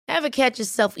Ever catch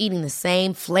yourself eating the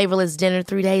same flavorless dinner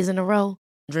 3 days in a row?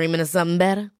 Dreaming of something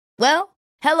better? Well,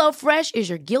 HelloFresh is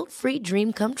your guilt-free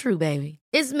dream come true, baby.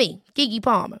 It's me, Keke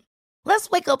Palmer. Let's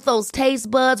wake up those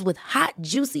taste buds with hot,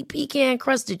 juicy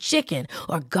pecan-crusted chicken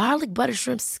or garlic butter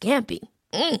shrimp scampi.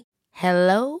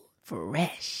 Hello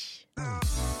Fresh.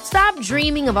 Stop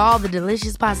dreaming of all the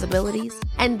delicious possibilities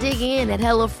and dig in at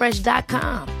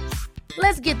HelloFresh.com.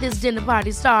 Let's get this dinner party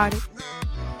started.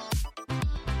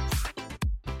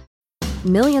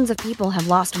 Millions of people have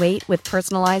lost weight with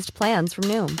personalized plans from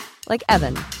Noom. Like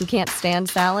Evan, who can't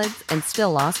stand salads and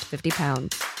still lost 50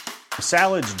 pounds.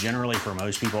 Salads generally for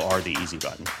most people are the easy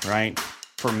button, right?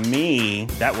 For me,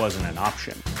 that wasn't an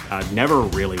option. I never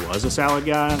really was a salad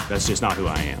guy. That's just not who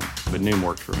I am. But Noom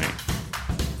worked for me.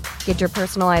 Get your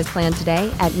personalized plan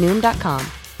today at Noom.com.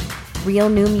 Real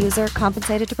Noom user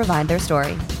compensated to provide their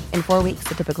story. In 4 weeks,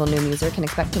 the typical Noom user can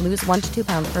expect to lose 1 to 2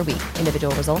 pounds per week.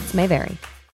 Individual results may vary.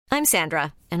 I'm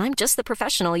Sandra, and I'm just the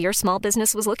professional your small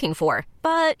business was looking for.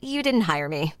 But you didn't hire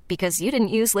me because you didn't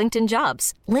use LinkedIn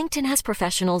Jobs. LinkedIn has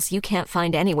professionals you can't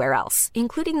find anywhere else,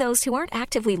 including those who aren't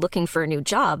actively looking for a new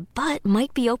job, but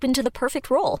might be open to the perfect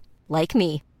role, like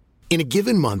me. In a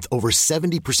given month, over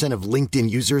 70% of LinkedIn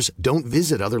users don't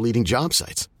visit other leading job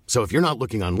sites. So if you're not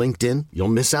looking on LinkedIn, you'll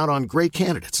miss out on great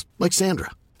candidates like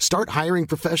Sandra. Start hiring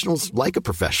professionals like a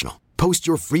professional. Post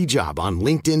your free job on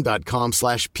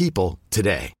linkedin.com/people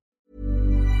today.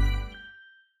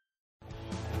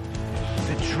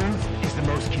 The truth is the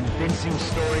most convincing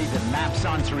story that maps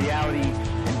onto reality,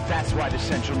 and that's why the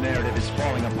central narrative is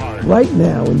falling apart. Right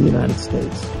now in the United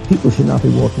States, people should not be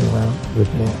walking around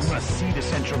with masks. We must see the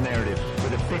central narrative for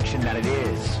the fiction that it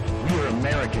is. We are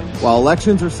Americans. While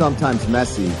elections are sometimes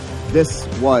messy, this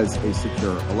was a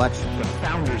secure election. The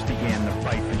founders began the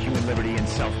fight for human liberty and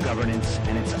self-governance,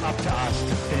 and it's up to us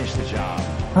to finish the job.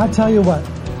 I tell you what,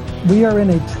 we are in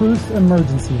a truth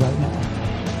emergency right now.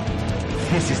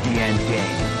 This is the end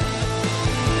game.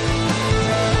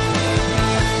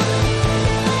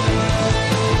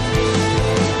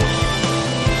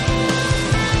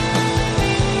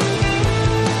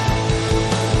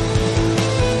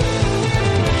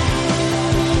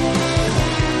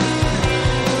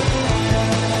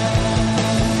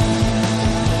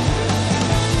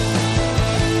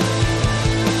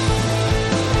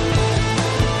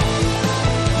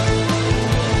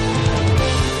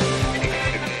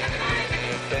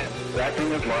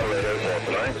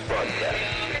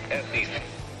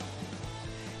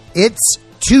 It's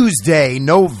Tuesday,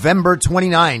 November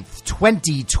 29th,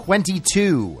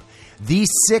 2022, the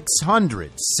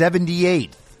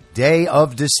 678th day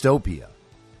of dystopia.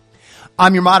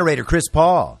 I'm your moderator, Chris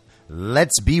Paul.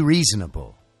 Let's be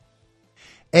reasonable.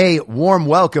 A warm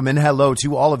welcome and hello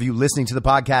to all of you listening to the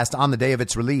podcast on the day of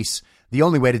its release. The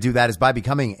only way to do that is by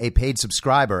becoming a paid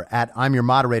subscriber at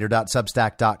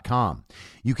imyourmoderator.substack.com.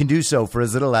 You can do so for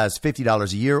as little as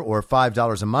 $50 a year or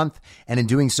 $5 a month. And in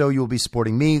doing so, you will be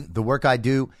supporting me, the work I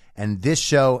do, and this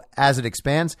show as it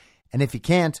expands. And if you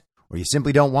can't, or you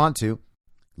simply don't want to,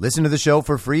 listen to the show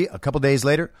for free a couple days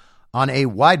later on a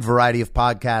wide variety of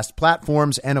podcast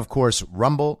platforms and, of course,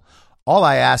 Rumble. All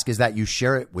I ask is that you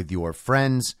share it with your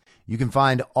friends. You can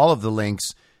find all of the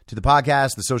links to the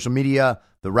podcast, the social media,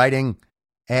 the writing,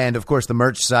 and, of course, the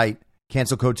merch site,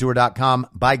 cancelcodetour.com,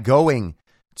 by going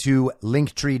to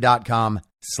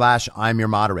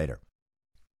linktree.com/I'mYourModerator.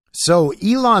 So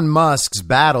Elon Musk's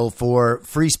battle for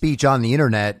free speech on the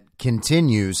internet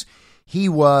continues. He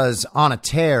was on a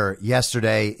tear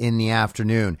yesterday in the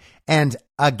afternoon. And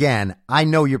again, I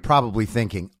know you're probably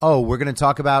thinking, oh, we're going to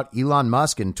talk about Elon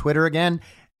Musk and Twitter again.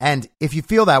 And if you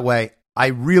feel that way, I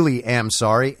really am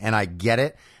sorry. And I get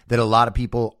it that a lot of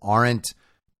people aren't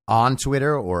on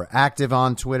Twitter or active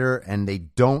on Twitter, and they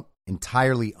don't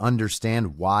entirely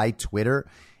understand why Twitter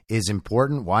is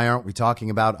important. Why aren't we talking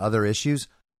about other issues?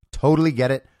 Totally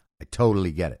get it. I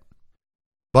totally get it.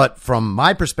 But from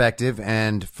my perspective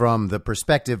and from the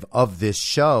perspective of this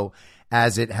show,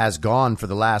 as it has gone for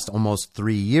the last almost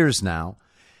 3 years now,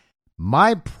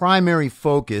 my primary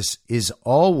focus is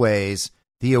always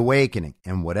the awakening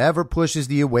and whatever pushes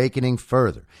the awakening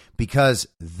further, because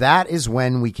that is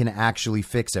when we can actually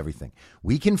fix everything.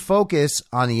 We can focus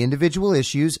on the individual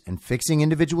issues and fixing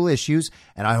individual issues,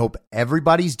 and I hope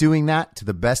everybody's doing that to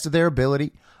the best of their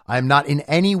ability. I'm not in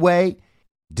any way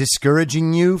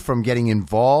discouraging you from getting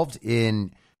involved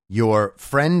in your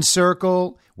friend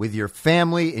circle, with your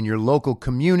family, in your local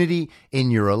community,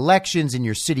 in your elections, in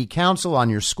your city council,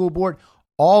 on your school board.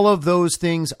 All of those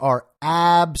things are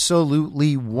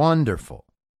absolutely wonderful.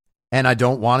 And I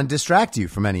don't want to distract you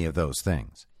from any of those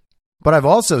things. But I've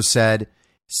also said,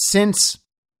 since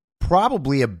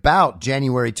probably about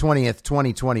January 20th,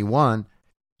 2021,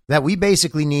 that we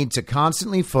basically need to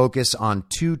constantly focus on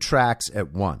two tracks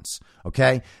at once,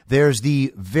 okay? There's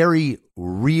the very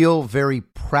real, very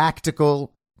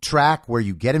practical track where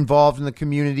you get involved in the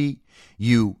community,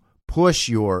 you push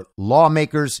your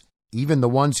lawmakers, even the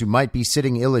ones who might be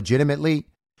sitting illegitimately,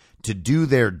 to do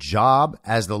their job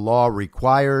as the law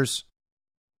requires,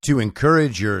 to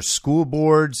encourage your school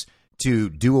boards to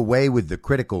do away with the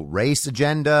critical race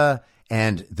agenda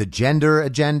and the gender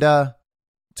agenda,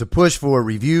 to push for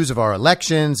reviews of our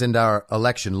elections and our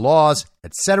election laws,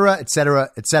 etc.,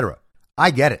 etc., etc. I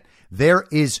get it. There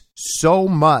is so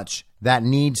much that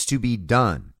needs to be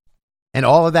done. And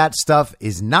all of that stuff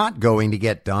is not going to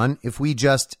get done if we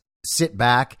just sit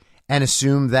back and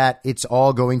assume that it's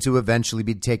all going to eventually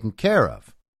be taken care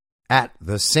of. At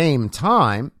the same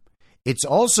time, it's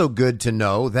also good to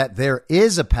know that there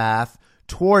is a path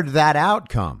toward that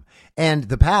outcome. And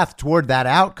the path toward that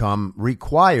outcome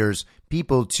requires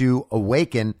people to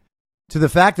awaken to the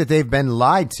fact that they've been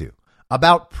lied to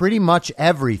about pretty much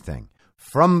everything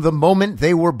from the moment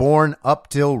they were born up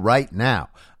till right now.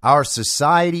 Our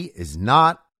society is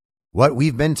not what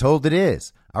we've been told it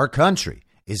is. Our country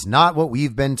is not what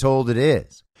we've been told it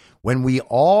is. When we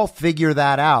all figure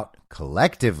that out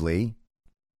collectively,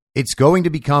 it's going to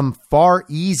become far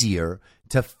easier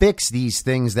to fix these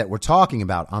things that we're talking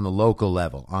about on the local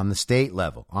level, on the state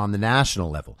level, on the national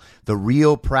level, the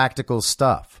real practical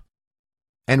stuff.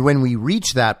 And when we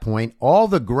reach that point, all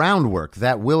the groundwork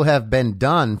that will have been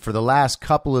done for the last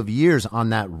couple of years on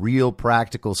that real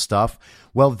practical stuff,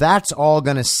 well, that's all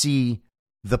going to see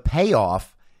the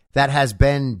payoff that has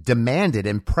been demanded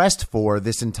and pressed for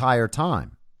this entire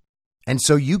time. And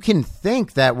so you can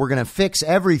think that we're going to fix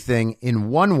everything in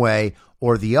one way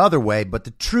or the other way, but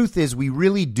the truth is we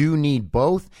really do need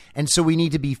both, and so we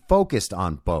need to be focused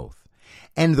on both.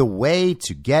 And the way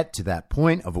to get to that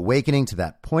point of awakening, to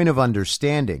that point of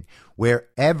understanding, where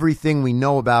everything we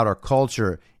know about our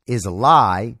culture is a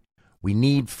lie, we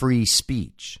need free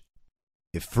speech.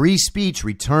 If free speech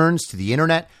returns to the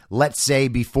internet, let's say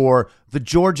before the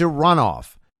Georgia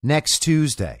runoff next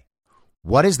Tuesday,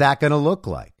 what is that going to look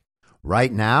like?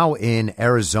 Right now in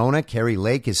Arizona, Kari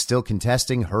Lake is still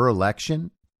contesting her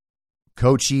election.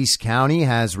 Cochise County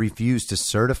has refused to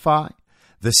certify.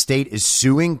 The state is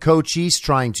suing Cochise,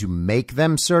 trying to make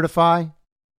them certify.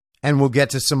 And we'll get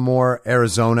to some more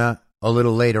Arizona a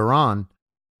little later on.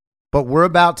 But we're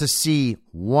about to see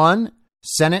one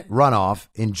Senate runoff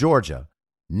in Georgia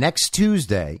next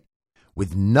Tuesday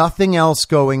with nothing else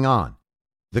going on.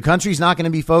 The country's not going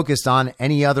to be focused on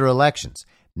any other elections.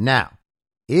 Now,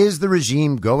 is the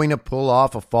regime going to pull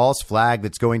off a false flag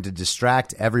that's going to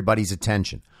distract everybody's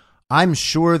attention? I'm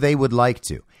sure they would like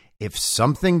to. If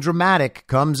something dramatic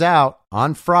comes out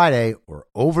on Friday or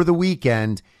over the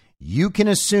weekend, you can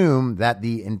assume that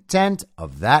the intent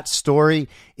of that story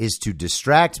is to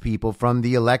distract people from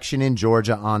the election in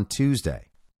Georgia on Tuesday.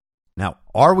 Now,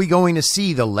 are we going to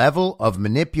see the level of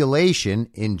manipulation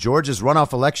in Georgia's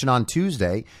runoff election on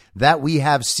Tuesday that we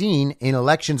have seen in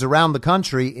elections around the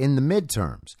country in the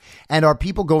midterms? And are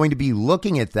people going to be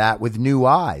looking at that with new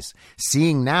eyes,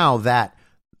 seeing now that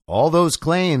all those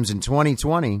claims in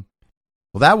 2020,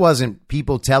 well, that wasn't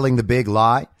people telling the big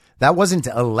lie. That wasn't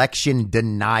election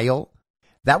denial.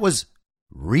 That was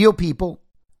real people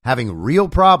having real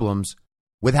problems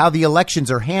with how the elections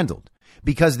are handled,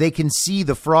 because they can see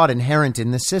the fraud inherent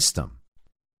in the system.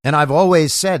 And I've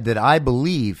always said that I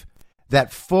believe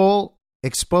that full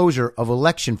exposure of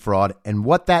election fraud and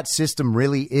what that system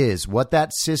really is, what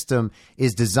that system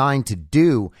is designed to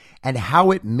do, and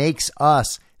how it makes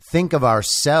us think of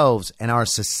ourselves and our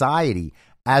society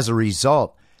as a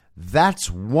result, that's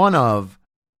one of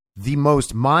the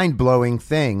most mind-blowing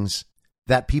things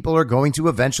that people are going to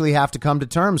eventually have to come to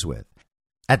terms with.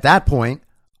 At that point,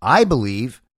 I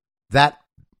believe that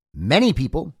many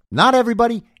people, not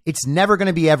everybody, it's never going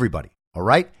to be everybody, all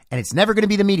right? And it's never going to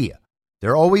be the media.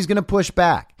 They're always going to push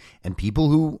back. And people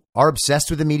who are obsessed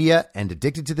with the media and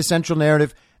addicted to the central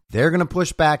narrative, they're going to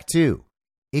push back too.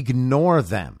 Ignore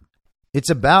them. It's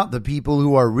about the people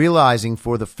who are realizing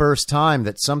for the first time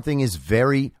that something is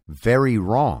very, very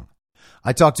wrong.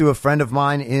 I talked to a friend of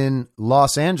mine in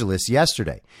Los Angeles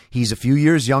yesterday. He's a few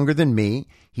years younger than me.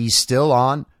 He's still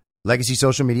on legacy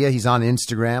social media. He's on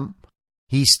Instagram.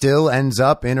 He still ends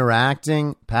up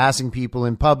interacting, passing people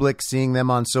in public, seeing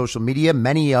them on social media,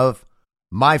 many of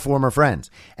my former friends.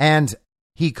 And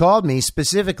he called me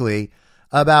specifically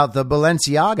about the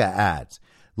Balenciaga ads.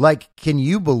 Like, can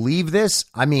you believe this?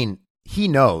 I mean, he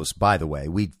knows, by the way,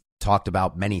 we talked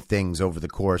about many things over the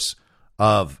course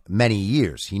of many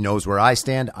years. He knows where I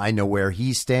stand. I know where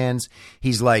he stands.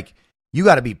 He's like, you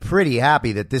got to be pretty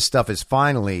happy that this stuff is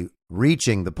finally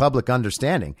reaching the public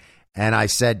understanding. And I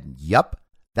said, yep,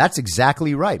 that's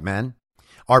exactly right, man.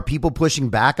 Are people pushing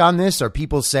back on this? Are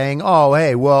people saying, oh,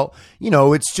 hey, well,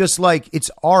 it's just like it's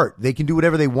art. They can do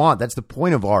whatever they want. That's the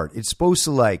point of art. It's supposed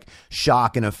to like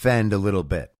shock and offend a little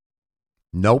bit.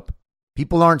 Nope.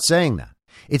 People aren't saying that.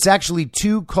 It's actually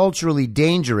too culturally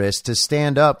dangerous to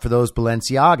stand up for those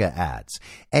Balenciaga ads.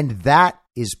 And that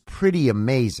is pretty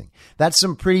amazing. That's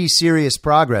some pretty serious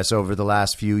progress over the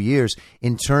last few years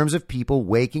in terms of people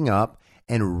waking up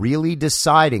and really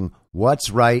deciding what's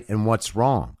right and what's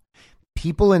wrong.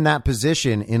 People in that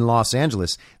position in Los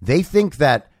Angeles, they think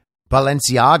that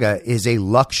Balenciaga is a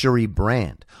luxury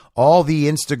brand. All the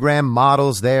Instagram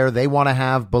models there, they want to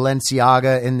have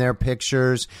Balenciaga in their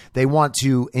pictures. They want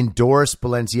to endorse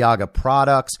Balenciaga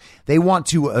products. They want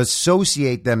to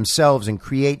associate themselves and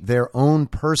create their own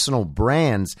personal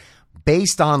brands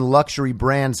based on luxury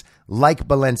brands like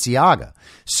Balenciaga.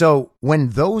 So when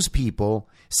those people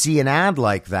see an ad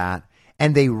like that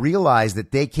and they realize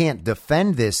that they can't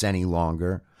defend this any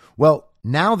longer, well,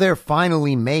 now they're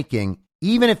finally making,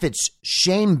 even if it's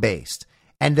shame-based,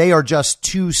 and they are just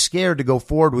too scared to go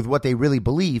forward with what they really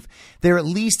believe, they're at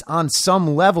least on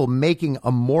some level making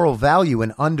a moral value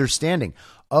and understanding.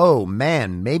 Oh,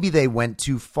 man, maybe they went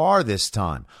too far this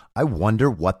time. I wonder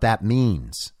what that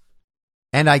means.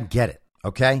 And I get it,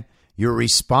 okay? Your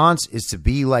response is to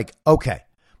be like, okay,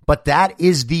 but that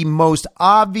is the most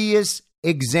obvious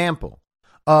example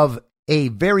of a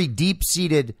very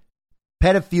deep-seated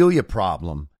pedophilia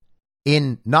problem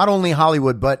in not only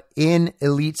Hollywood, but in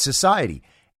elite society.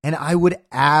 And I would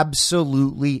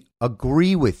absolutely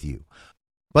agree with you.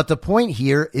 But the point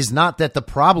here is not that the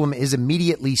problem is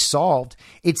immediately solved.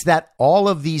 It's that all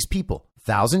of these people,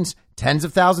 thousands, tens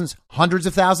of thousands, hundreds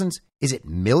of thousands, is it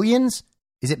millions?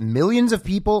 Is it millions of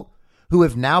people who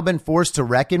have now been forced to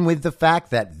reckon with the fact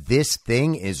that this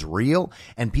thing is real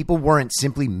and people weren't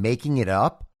simply making it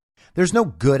up? There's no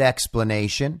good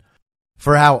explanation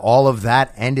for how all of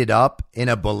that ended up in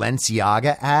a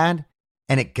Balenciaga ad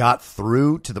and it got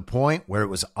through to the point where it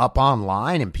was up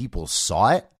online and people saw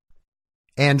it.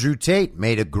 Andrew Tate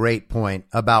made a great point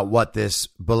about what this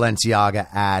Balenciaga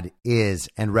ad is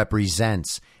and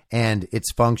represents and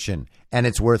its function, and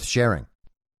it's worth sharing.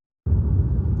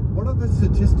 What are the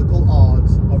statistical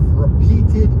odds of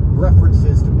repeated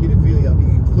references to pedophilia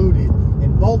being included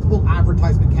in multiple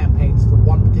advertisement campaigns for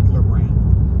one particular brand?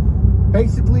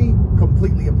 Basically,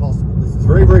 completely impossible. This is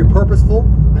very, very purposeful,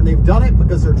 and they've done it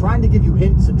because they're trying to give you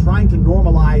hints and trying to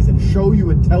normalize and show you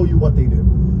and tell you what they do.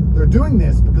 They're doing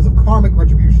this because of karmic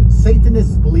retribution.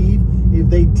 Satanists believe if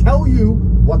they tell you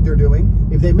what they're doing,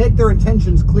 if they make their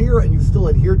intentions clear and you still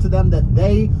adhere to them, that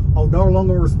they are no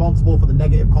longer responsible for the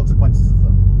negative consequences of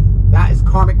them. That is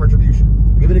karmic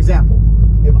retribution. I'll give an example.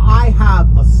 If I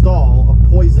have a stall of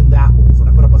poisoned apples and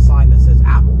I put up a sign that says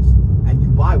apples and you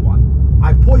buy one,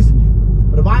 I've poisoned you.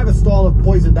 But if I have a stall of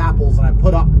poisoned apples and I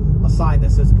put up a sign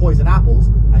that says poison apples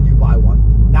and you buy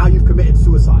one, now you've committed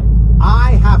suicide.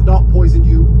 I have not poisoned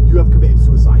you, you have committed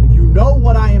suicide. If you know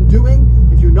what I am doing,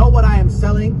 if you know what I am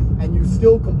selling, and you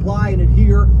still comply and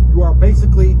adhere, you are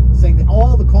basically saying that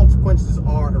all the consequences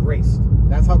are erased.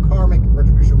 That's how karmic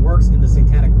retribution works in the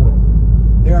satanic world.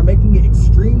 They are making it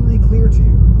extremely clear to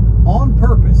you, on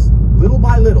purpose, little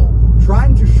by little,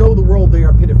 trying to show the world they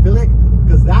are pedophilic,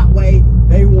 because that way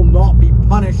they will not be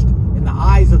punished in the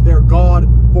eyes of their God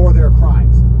for their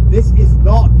crimes. This is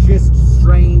not just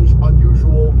strange,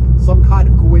 unusual, some kind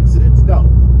of coincidence. No,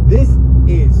 this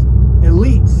is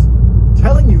elites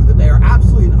telling you that they are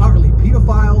absolutely and utterly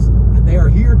pedophiles, and they are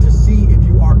here to see if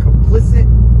you are complicit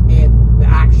in the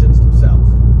actions themselves.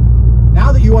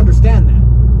 Now that you understand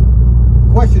that,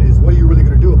 the question is, what are you really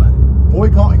going to do about it?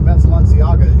 Boycotting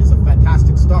Balenciaga is a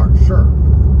fantastic start, sure,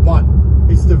 but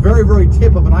it's the very, very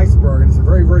tip of an iceberg, and it's a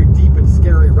very, very deep and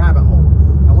scary rabbit hole.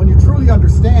 And when you truly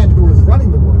understand who is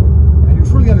running the world, and you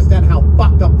truly understand how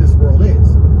fucked up this world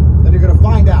is, then you're going to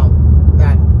find out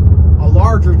that a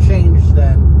larger change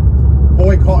than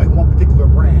boycotting one particular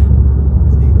brand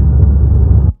is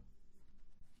needed.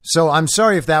 So I'm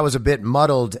sorry if that was a bit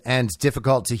muddled and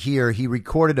difficult to hear. He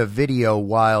recorded a video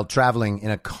while traveling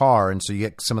in a car, and so you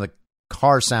get some of the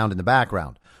car sound in the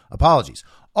background. Apologies.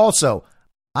 Also,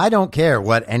 I don't care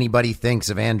what anybody thinks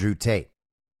of Andrew Tate.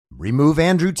 Remove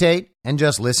Andrew Tate and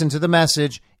just listen to the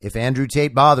message if Andrew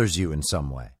Tate bothers you in some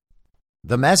way.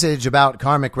 The message about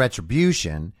karmic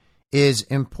retribution is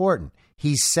important.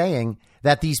 He's saying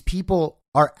that these people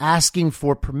are asking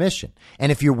for permission.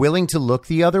 And if you're willing to look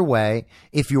the other way,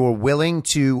 if you're willing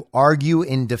to argue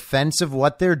in defense of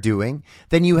what they're doing,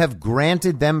 then you have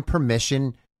granted them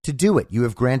permission to do it. You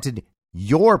have granted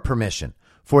your permission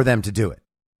for them to do it.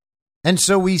 And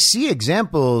so we see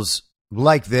examples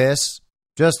like this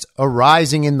just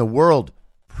arising in the world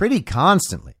pretty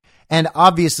constantly. And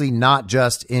obviously not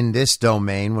just in this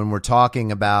domain when we're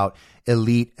talking about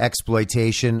elite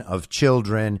exploitation of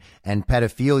children and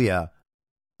pedophilia,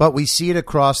 but we see it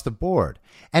across the board.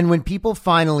 And when people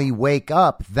finally wake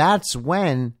up, that's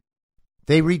when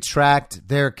they retract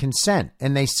their consent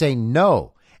and they say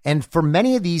no. And for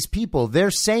many of these people,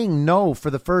 they're saying no for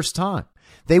the first time.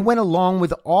 They went along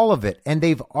with all of it and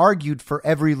they've argued for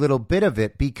every little bit of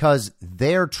it because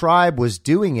their tribe was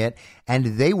doing it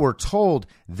and they were told,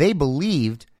 they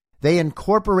believed, they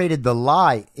incorporated the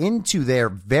lie into their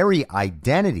very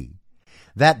identity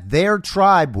that their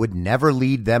tribe would never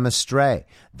lead them astray.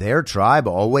 Their tribe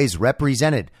always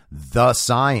represented the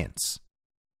science.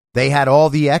 They had all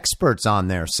the experts on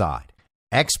their side.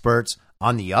 Experts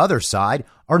on the other side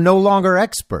are no longer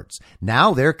experts.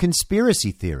 Now they're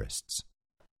conspiracy theorists.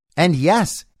 And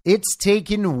yes, it's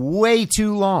taken way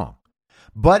too long.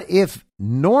 But if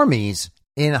normies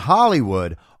in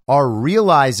Hollywood are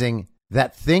realizing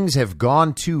that things have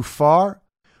gone too far,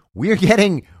 we're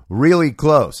getting really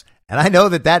close. And I know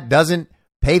that that doesn't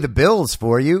pay the bills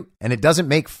for you, and it doesn't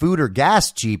make food or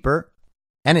gas cheaper,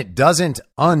 and it doesn't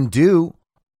undo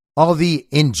all the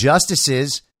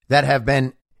injustices that have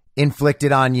been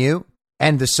inflicted on you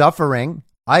and the suffering.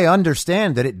 I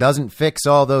understand that it doesn't fix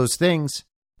all those things.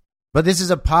 But this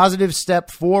is a positive step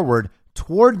forward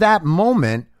toward that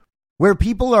moment where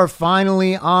people are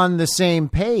finally on the same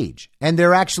page and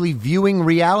they're actually viewing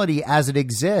reality as it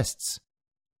exists.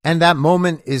 And that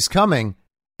moment is coming.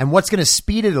 And what's going to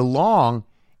speed it along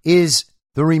is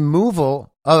the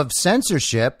removal of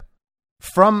censorship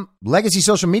from legacy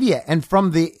social media and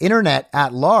from the internet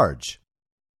at large.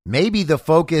 Maybe the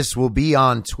focus will be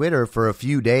on Twitter for a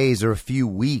few days or a few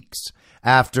weeks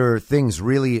after things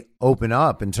really open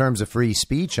up in terms of free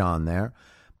speech on there.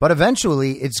 But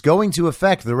eventually, it's going to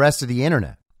affect the rest of the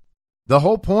internet. The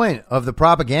whole point of the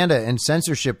propaganda and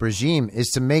censorship regime is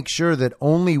to make sure that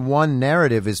only one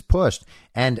narrative is pushed.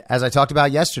 And as I talked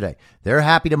about yesterday, they're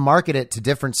happy to market it to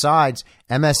different sides.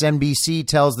 MSNBC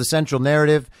tells the central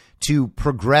narrative to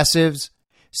progressives.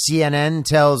 CNN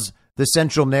tells the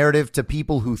central narrative to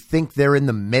people who think they're in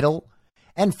the middle.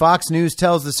 And Fox News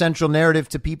tells the central narrative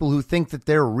to people who think that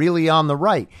they're really on the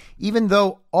right, even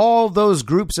though all those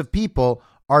groups of people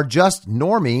are just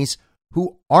normies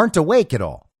who aren't awake at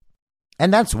all.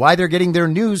 And that's why they're getting their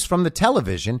news from the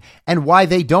television and why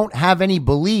they don't have any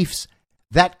beliefs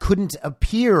that couldn't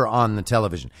appear on the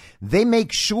television. They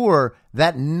make sure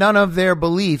that none of their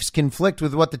beliefs conflict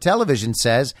with what the television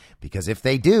says, because if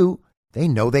they do, they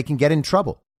know they can get in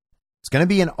trouble. It's going to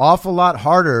be an awful lot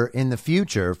harder in the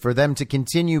future for them to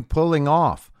continue pulling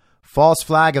off false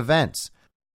flag events.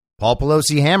 Paul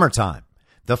Pelosi hammer time,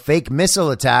 the fake missile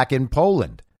attack in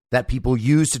Poland that people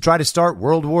used to try to start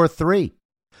World War III,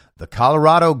 the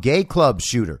Colorado gay club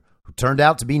shooter who turned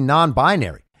out to be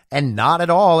non-binary and not at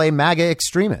all a MAGA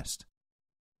extremist.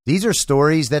 These are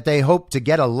stories that they hope to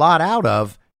get a lot out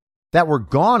of that were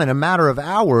gone in a matter of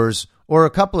hours or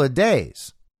a couple of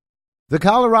days. The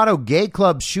Colorado gay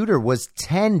club shooter was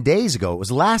 10 days ago. It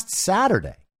was last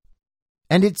Saturday.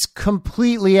 And it's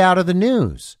completely out of the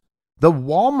news. The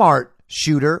Walmart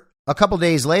shooter, a couple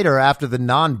days later after the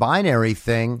non-binary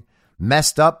thing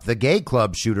messed up the gay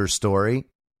club shooter story,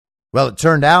 well, it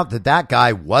turned out that that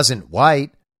guy wasn't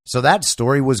white. So that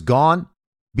story was gone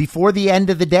before the end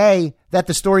of the day that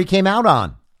the story came out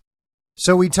on.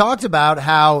 So we talked about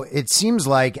how it seems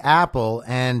like Apple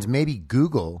and maybe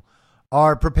Google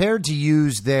are prepared to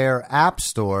use their app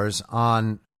stores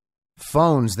on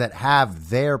phones that have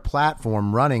their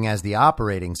platform running as the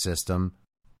operating system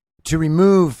to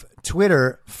remove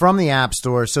Twitter from the app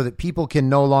store so that people can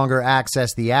no longer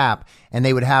access the app and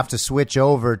they would have to switch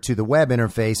over to the web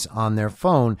interface on their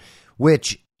phone,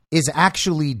 which is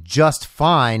actually just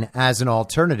fine as an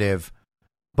alternative,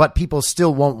 but people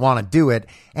still won't want to do it.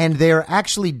 And they're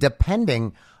actually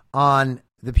depending on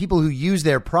the people who use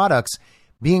their products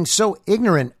being so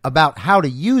ignorant about how to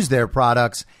use their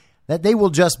products that they will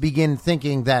just begin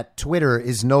thinking that Twitter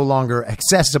is no longer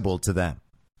accessible to them.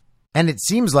 And it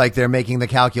seems like they're making the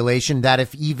calculation that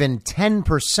if even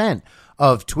 10%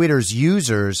 of Twitter's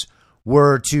users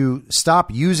were to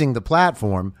stop using the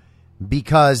platform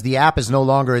because the app is no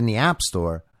longer in the App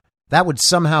Store, that would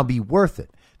somehow be worth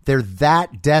it. They're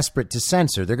that desperate to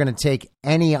censor. They're going to take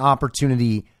any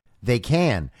opportunity they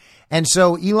can. And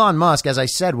so Elon Musk, as I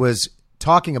said, was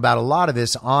talking about a lot of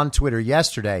this on Twitter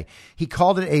yesterday. He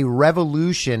called it a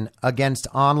revolution against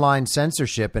online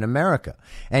censorship in America,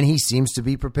 and he seems to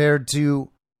be prepared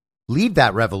to lead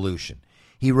that revolution.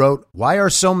 He wrote, "Why are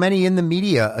so many in the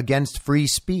media against free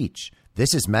speech?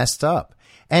 This is messed up."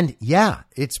 And yeah,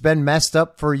 it's been messed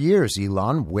up for years,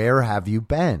 Elon. Where have you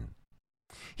been?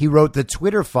 He wrote the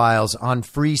Twitter files on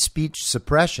free speech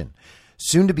suppression,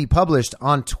 soon to be published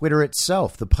on Twitter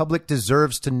itself. The public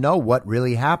deserves to know what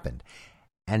really happened.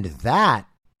 And that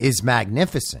is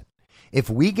magnificent. If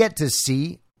we get to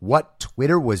see what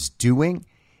Twitter was doing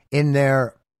in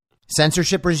their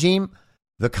censorship regime,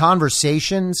 the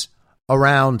conversations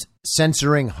around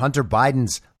censoring Hunter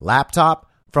Biden's laptop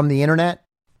from the internet,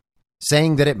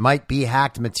 saying that it might be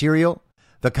hacked material,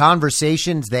 the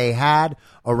conversations they had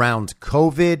around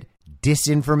COVID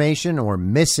disinformation or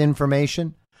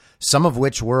misinformation, some of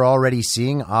which we're already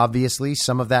seeing. Obviously,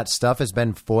 some of that stuff has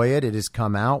been FOIA'd. It has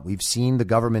come out. We've seen the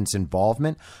government's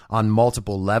involvement on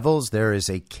multiple levels. There is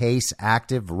a case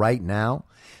active right now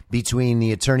between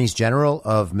the attorneys general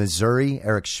of Missouri,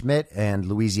 Eric Schmidt, and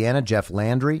Louisiana, Jeff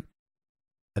Landry,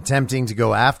 attempting to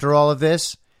go after all of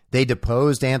this. They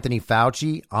deposed Anthony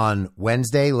Fauci on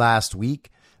Wednesday last week.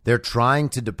 They're trying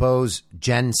to depose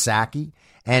Jen Psaki,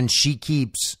 and she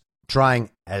keeps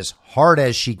trying as hard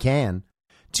as she can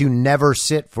to never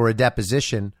sit for a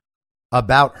deposition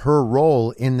about her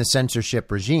role in the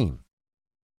censorship regime.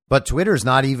 But Twitter's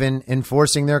not even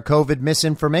enforcing their COVID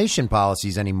misinformation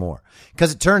policies anymore,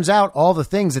 because it turns out all the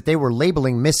things that they were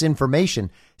labeling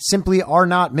misinformation simply are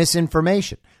not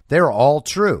misinformation. They're all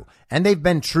true, and they've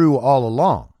been true all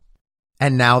along.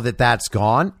 And now that that's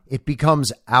gone, it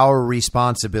becomes our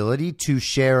responsibility to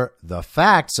share the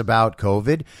facts about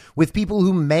COVID with people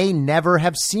who may never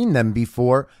have seen them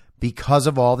before because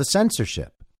of all the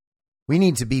censorship. We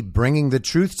need to be bringing the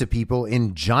truth to people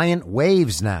in giant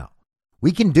waves now.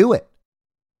 We can do it.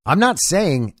 I'm not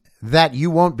saying that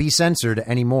you won't be censored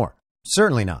anymore.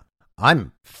 Certainly not.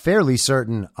 I'm fairly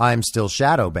certain I'm still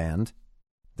shadow banned.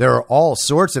 There are all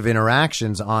sorts of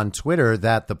interactions on Twitter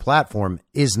that the platform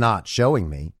is not showing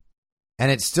me.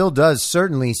 And it still does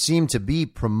certainly seem to be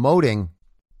promoting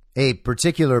a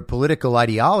particular political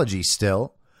ideology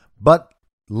still, but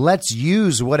let's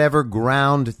use whatever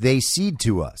ground they cede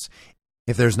to us.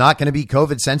 If there's not going to be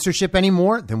COVID censorship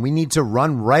anymore, then we need to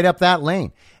run right up that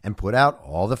lane and put out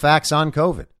all the facts on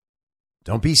COVID.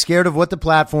 Don't be scared of what the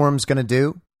platform's going to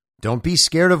do. Don't be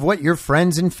scared of what your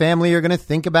friends and family are going to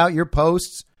think about your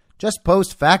posts. Just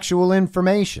post factual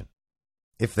information.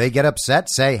 If they get upset,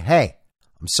 say, "Hey,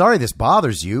 I'm sorry this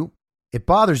bothers you. It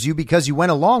bothers you because you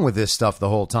went along with this stuff the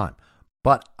whole time.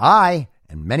 But I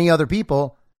and many other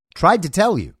people tried to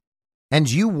tell you, and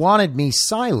you wanted me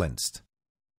silenced.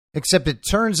 Except it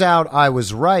turns out I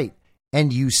was right,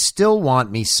 and you still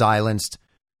want me silenced.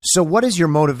 So what is your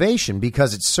motivation?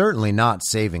 Because it's certainly not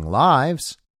saving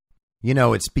lives. You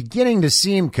know, it's beginning to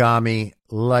seem, Kami,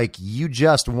 like you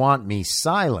just want me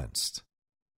silenced."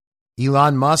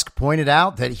 Elon Musk pointed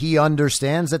out that he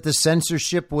understands that the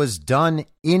censorship was done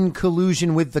in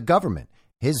collusion with the government,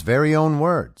 his very own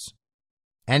words.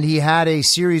 And he had a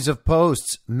series of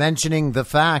posts mentioning the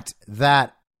fact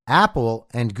that Apple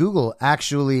and Google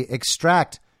actually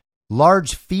extract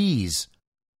large fees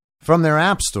from their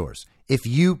app stores. If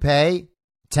you pay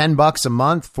 $10 a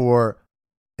month for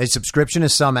a subscription to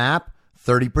some app,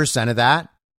 30% of that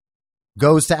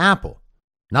goes to Apple.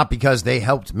 Not because they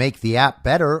helped make the app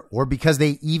better or because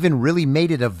they even really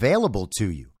made it available to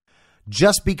you.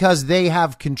 Just because they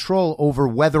have control over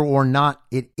whether or not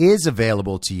it is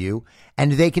available to you,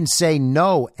 and they can say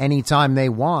no anytime they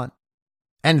want.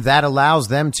 And that allows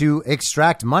them to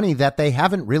extract money that they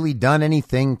haven't really done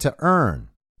anything to earn.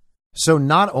 So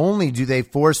not only do they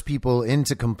force people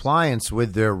into compliance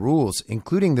with their rules,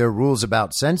 including their rules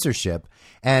about censorship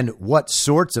and what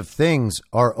sorts of things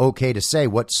are okay to say,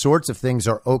 what sorts of things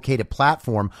are okay to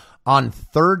platform on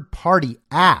third-party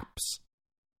apps,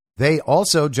 they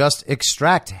also just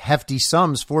extract hefty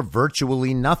sums for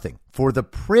virtually nothing, for the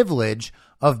privilege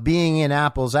of being in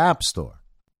Apple's App Store.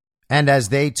 And as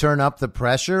they turn up the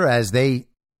pressure, as they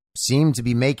seem to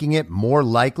be making it more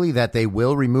likely that they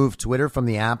will remove Twitter from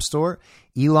the App Store,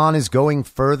 Elon is going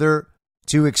further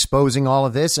to exposing all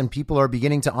of this, and people are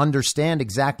beginning to understand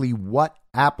exactly what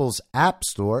Apple's App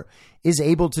Store is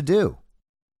able to do.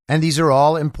 And these are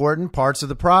all important parts of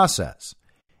the process.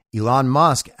 Elon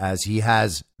Musk, as he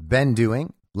has been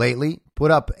doing lately,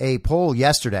 put up a poll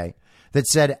yesterday that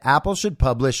said Apple should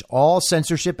publish all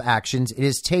censorship actions it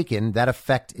has taken that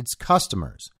affect its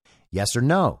customers. Yes or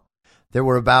no? There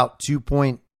were about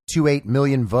 2.28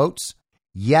 million votes.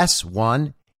 Yes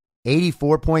won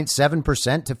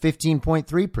 84.7% to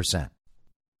 15.3%.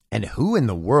 And who in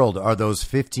the world are those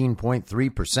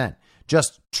 15.3%?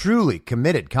 Just truly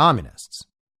committed communists.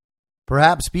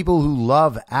 Perhaps people who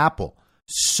love Apple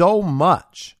so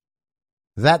much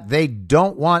that they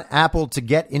don't want Apple to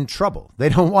get in trouble. They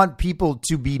don't want people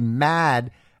to be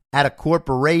mad at a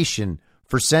corporation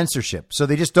for censorship. So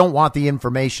they just don't want the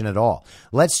information at all.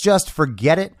 Let's just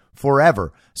forget it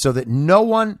forever so that no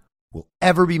one will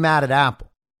ever be mad at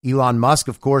Apple. Elon Musk,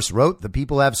 of course, wrote, "The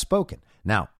people have spoken."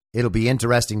 Now, it'll be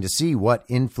interesting to see what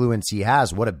influence he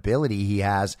has, what ability he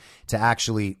has to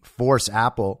actually force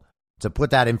Apple to put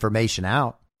that information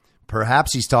out.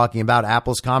 Perhaps he's talking about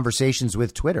Apple's conversations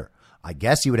with Twitter. I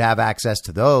guess he would have access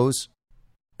to those,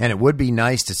 and it would be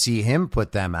nice to see him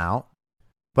put them out.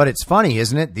 But it's funny,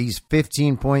 isn't it? These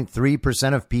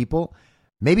 15.3% of people,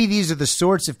 maybe these are the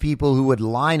sorts of people who would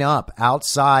line up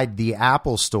outside the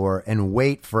Apple store and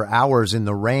wait for hours in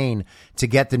the rain to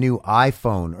get the new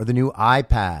iPhone or the new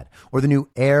iPad or the new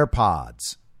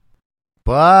AirPods.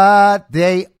 But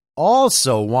they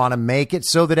also want to make it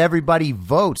so that everybody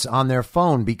votes on their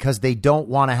phone because they don't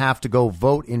want to have to go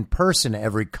vote in person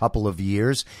every couple of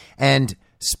years and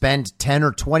spend 10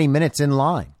 or 20 minutes in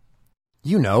line.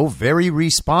 You know, very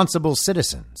responsible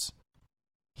citizens.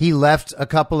 He left a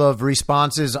couple of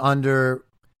responses under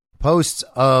posts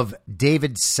of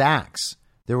David Sachs.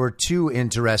 There were two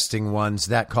interesting ones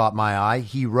that caught my eye.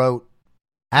 He wrote,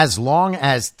 "As long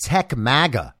as tech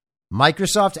MAGA,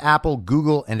 Microsoft, Apple,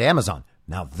 Google, and Amazon."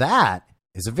 Now that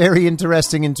is a very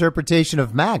interesting interpretation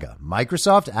of MAGA.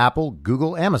 Microsoft, Apple,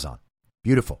 Google, Amazon.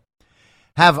 Beautiful.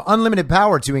 "Have unlimited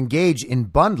power to engage in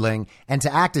bundling and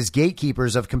to act as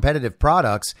gatekeepers of competitive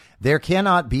products, there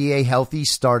cannot be a healthy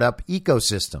startup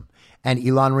ecosystem." And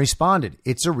Elon responded,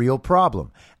 "It's a real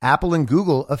problem. Apple and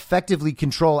Google effectively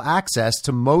control access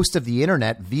to most of the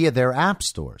internet via their app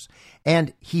stores."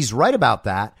 And he's right about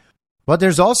that. But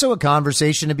there's also a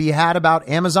conversation to be had about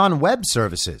Amazon Web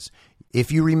Services. If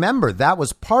you remember, that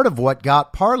was part of what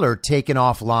got Parler taken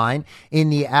offline in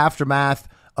the aftermath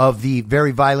of the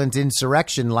very violent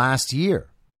insurrection last year.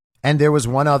 And there was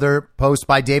one other post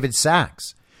by David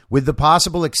Sachs. "With the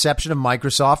possible exception of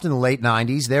Microsoft in the late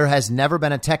 90s, there has never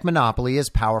been a tech monopoly as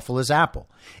powerful as Apple.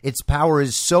 Its power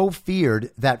is so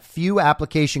feared that few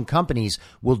application companies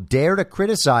will dare to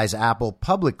criticize Apple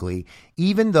publicly,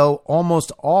 even though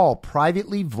almost all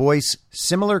privately voice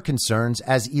similar concerns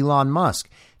as Elon Musk."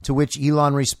 To which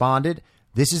Elon responded,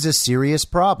 "This is a serious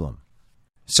problem."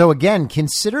 So again,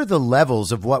 consider the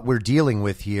levels of what we're dealing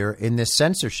with here in this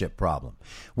censorship problem.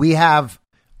 We have,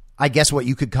 I guess, what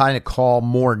you could kind of call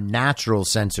more natural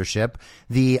censorship.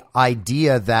 The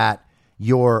idea that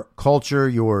your culture,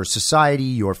 your society,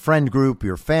 your friend group,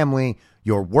 your family,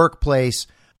 your workplace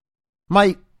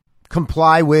might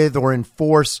comply with or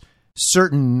enforce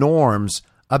certain norms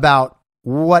about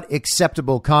what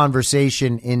acceptable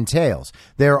conversation entails.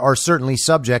 There are certainly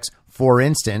subjects, for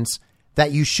instance,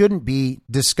 that you shouldn't be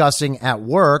discussing at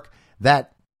work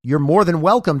that you're more than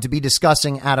welcome to be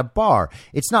discussing at a bar.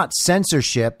 It's not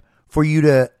censorship for you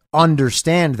to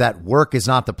understand that work is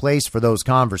not the place for those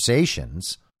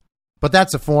conversations, but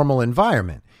that's a formal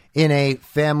environment. In a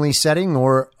family setting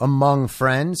or among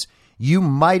friends, you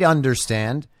might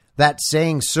understand that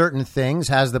saying certain things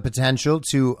has the potential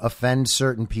to offend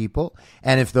certain people.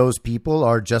 And if those people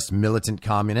are just militant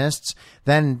communists,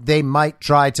 then they might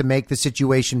try to make the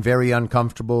situation very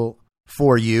uncomfortable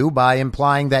for you by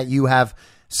implying that you have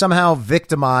somehow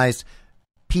victimized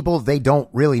people they don't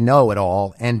really know at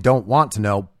all and don't want to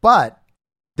know, but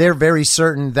they're very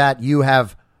certain that you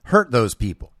have hurt those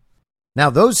people.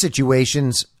 Now, those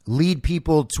situations lead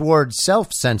people towards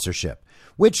self-censorship,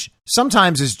 which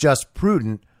sometimes is just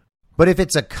prudent. But if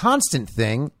it's a constant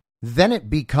thing, then it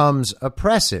becomes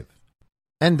oppressive.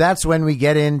 And that's when we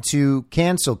get into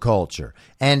cancel culture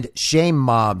and shame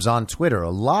mobs on Twitter. A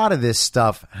lot of this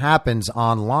stuff happens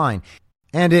online,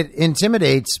 and it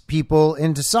intimidates people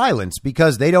into silence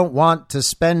because they don't want to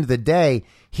spend the day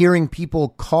hearing people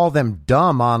call them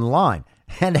dumb online.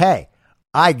 And hey,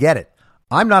 I get it.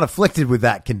 I'm not afflicted with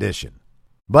that condition,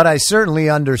 but I certainly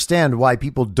understand why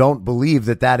people don't believe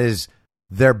that that is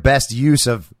their best use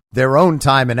of their own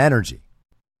time and energy.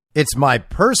 It's my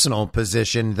personal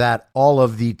position that all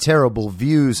of the terrible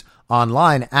views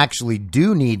online actually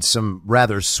do need some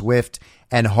rather swift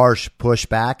and harsh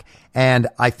pushback. And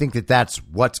I think that that's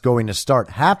what's going to start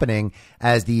happening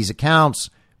as these accounts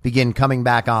begin coming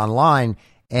back online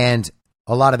and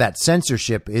a lot of that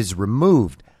censorship is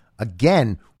removed.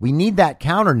 Again, we need that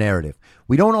counter narrative.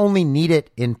 We don't only need it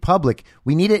in public,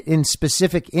 we need it in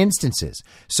specific instances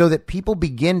so that people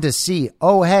begin to see,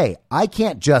 oh, hey, I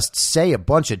can't just say a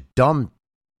bunch of dumb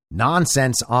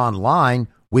nonsense online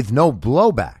with no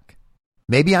blowback.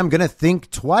 Maybe I'm going to think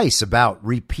twice about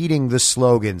repeating the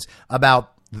slogans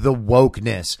about the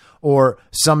wokeness or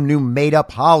some new made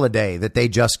up holiday that they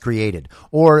just created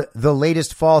or the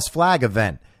latest false flag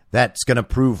event that's going to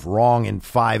prove wrong in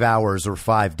 5 hours or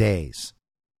 5 days.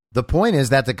 The point is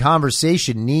that the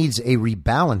conversation needs a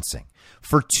rebalancing.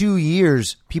 For 2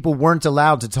 years, people weren't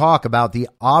allowed to talk about the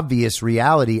obvious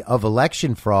reality of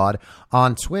election fraud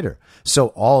on Twitter. So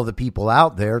all the people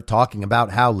out there talking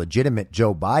about how legitimate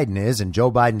Joe Biden is, and Joe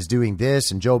Biden's doing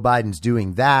this, and Joe Biden's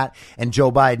doing that, and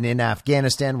Joe Biden in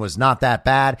Afghanistan was not that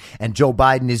bad, and Joe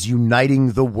Biden is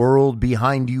uniting the world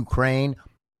behind Ukraine.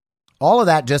 All of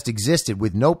that just existed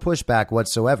with no pushback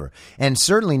whatsoever, and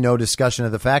certainly no discussion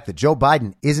of the fact that Joe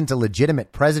Biden isn't a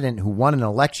legitimate president who won an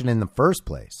election in the first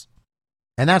place.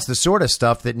 And that's the sort of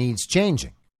stuff that needs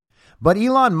changing. But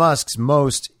Elon Musk's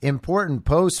most important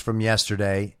post from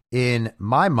yesterday, in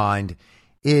my mind,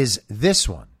 is this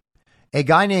one. A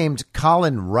guy named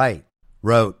Colin Wright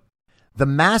wrote, "The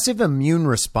massive immune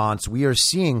response we are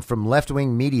seeing from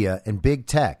left-wing media and big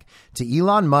tech to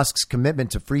Elon Musk's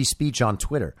commitment to free speech on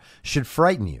Twitter should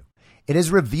frighten you. It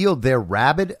has revealed their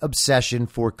rabid obsession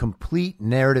for complete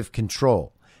narrative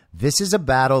control. This is a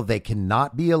battle they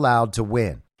cannot be allowed to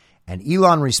win." And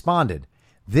Elon responded,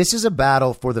 "This is a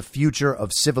battle for the future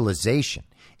of civilization.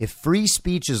 If free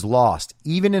speech is lost,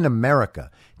 even in America,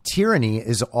 tyranny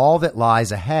is all that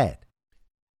lies ahead."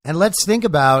 And let's think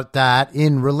about that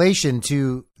in relation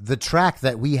to the track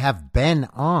that we have been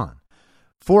on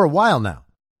for a while now.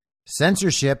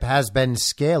 Censorship has been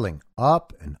scaling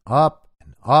up and up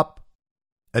and up.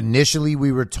 Initially,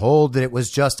 we were told that it was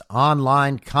just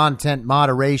online content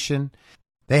moderation.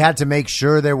 They had to make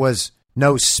sure there was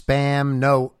no spam,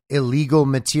 no illegal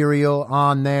material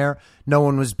on there. No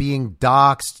one was being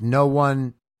doxxed. No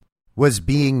one was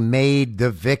being made the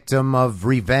victim of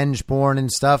revenge porn and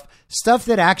stuff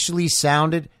that actually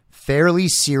sounded fairly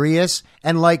serious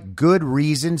and like good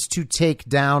reasons to take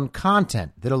down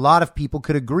content that a lot of people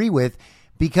could agree with,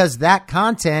 because that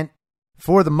content,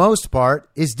 for the most part,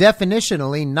 is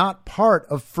definitionally not part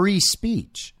of free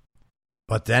speech.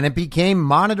 But then it became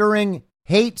monitoring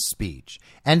hate speech,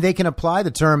 and they can apply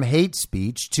the term hate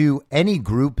speech to any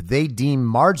group they deem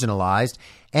marginalized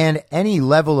and any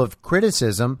level of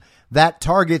criticism that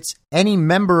targets any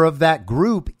member of that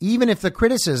group, even if the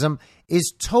criticism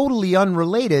is totally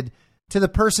unrelated to the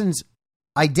person's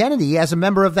identity as a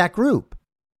member of that group.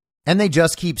 And they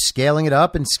just keep scaling it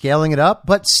up and scaling it up,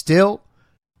 but still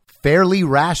fairly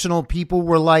rational people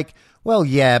were like, well,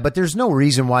 yeah, but there's no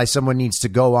reason why someone needs to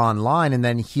go online and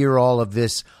then hear all of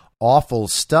this awful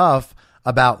stuff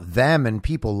about them and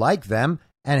people like them.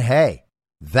 And hey,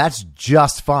 that's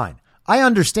just fine. I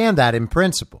understand that in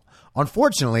principle.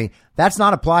 Unfortunately, that's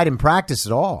not applied in practice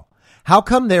at all. How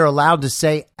come they're allowed to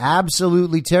say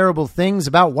absolutely terrible things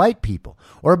about white people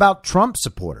or about Trump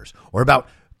supporters or about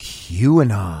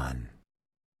QAnon?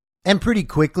 And pretty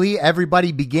quickly,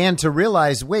 everybody began to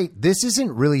realize, wait, this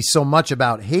isn't really so much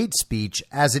about hate speech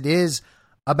as it is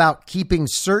about keeping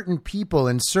certain people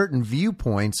and certain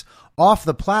viewpoints off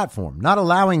the platform, not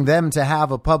allowing them to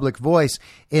have a public voice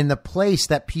in the place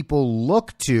that people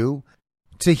look to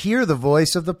hear the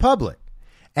voice of the public.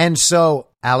 And so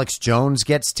Alex Jones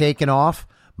gets taken off.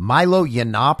 Milo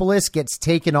Yiannopoulos gets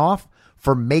taken off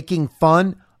for making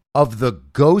fun of the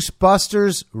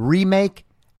Ghostbusters remake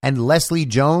and Leslie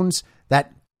Jones,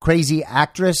 that crazy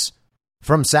actress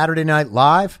from Saturday Night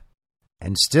Live.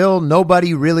 And still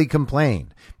nobody really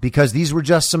complained, because these were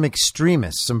just some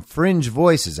extremists, some fringe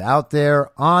voices out there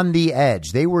on the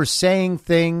edge. They were saying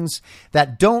things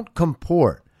that don't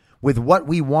comport with what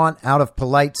we want out of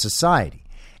polite society.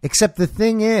 Except the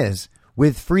thing is,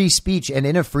 with free speech and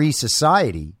in a free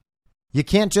society, you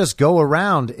can't just go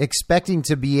around expecting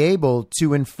to be able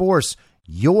to enforce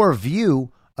your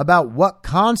view about what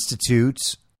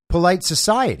constitutes polite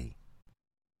society.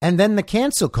 And then the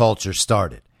cancel culture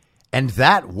started. And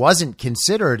that wasn't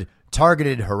considered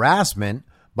targeted harassment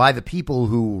by the people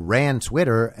who ran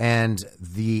Twitter and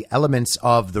the elements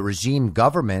of the regime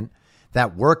government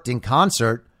that worked in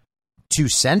concert to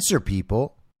censor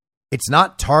people. It's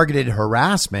not targeted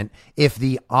harassment if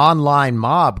the online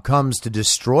mob comes to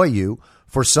destroy you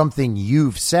for something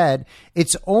you've said.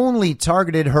 It's only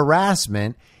targeted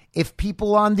harassment if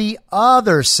people on the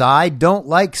other side don't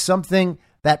like something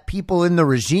that people in the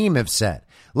regime have said.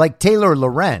 Like Taylor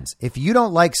Lorenz. If you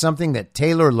don't like something that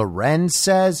Taylor Lorenz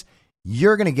says,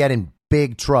 you're going to get in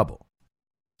big trouble.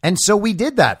 And so we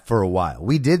did that for a while.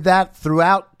 We did that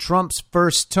throughout Trump's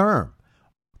first term,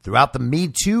 throughout the Me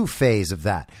Too phase of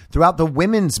that, throughout the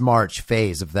Women's March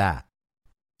phase of that.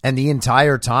 And the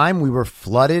entire time we were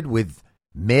flooded with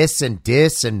mis and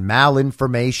dis and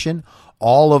malinformation,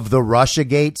 all of the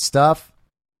Russiagate stuff,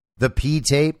 the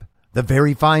P-tape, the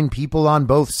very fine people on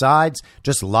both sides,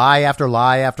 just lie after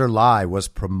lie after lie was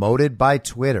promoted by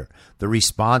Twitter. The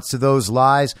response to those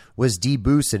lies was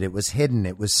deboosted. It was hidden.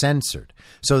 It was censored.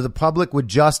 So the public would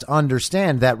just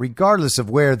understand that regardless of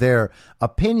where their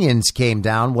opinions came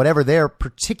down, whatever their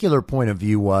particular point of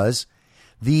view was,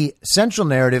 the central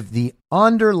narrative, the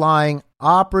underlying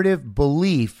operative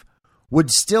belief would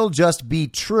still just be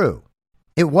true.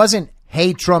 It wasn't,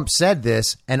 hey, Trump said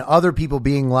this, and other people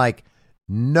being like,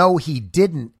 no, he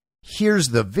didn't. Here's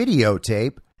the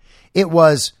videotape. It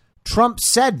was, Trump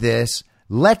said this.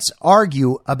 Let's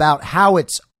argue about how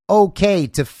it's okay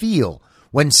to feel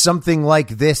when something like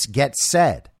this gets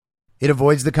said. It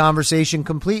avoids the conversation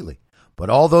completely. But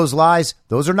all those lies,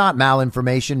 those are not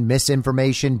malinformation,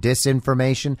 misinformation,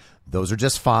 disinformation. Those are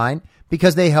just fine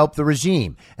because they help the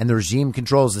regime. And the regime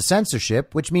controls the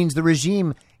censorship, which means the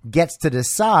regime gets to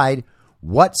decide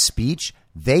what speech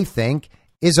they think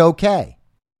is okay.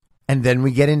 And then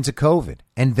we get into COVID,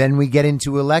 and then we get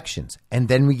into elections, and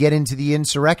then we get into the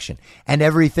insurrection and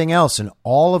everything else. And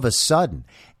all of a sudden,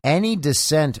 any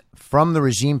dissent from the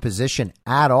regime position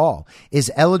at all is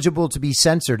eligible to be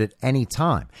censored at any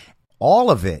time.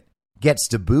 All of it gets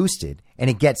deboosted and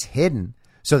it gets hidden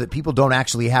so that people don't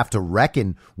actually have to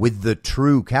reckon with the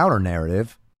true counter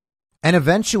narrative. And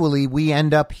eventually we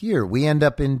end up here. We end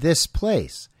up in this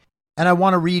place. And I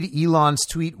want to read Elon's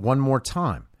tweet one more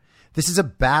time. This is a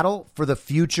battle for the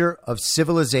future of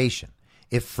civilization.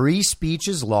 If free speech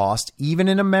is lost, even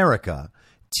in America,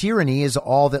 tyranny is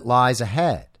all that lies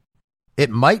ahead. It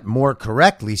might more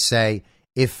correctly say,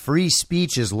 if free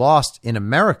speech is lost in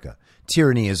America,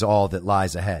 tyranny is all that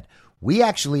lies ahead. We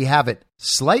actually have it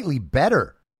slightly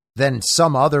better than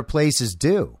some other places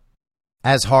do,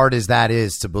 as hard as that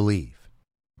is to believe.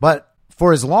 But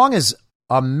for as long as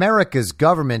America's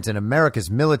government and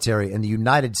America's military and the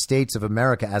United States of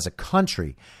America as a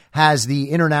country has the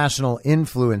international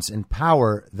influence and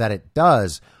power that it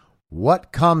does,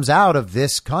 what comes out of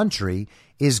this country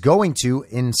is going to,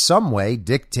 in some way,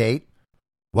 dictate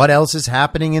what else is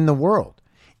happening in the world.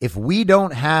 If we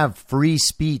don't have free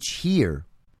speech here,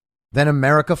 then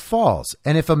America falls.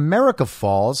 And if America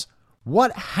falls,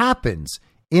 what happens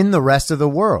in the rest of the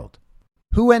world?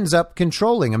 Who ends up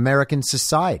controlling American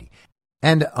society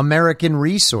and American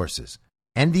resources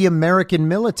and the American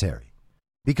military?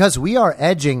 Because we are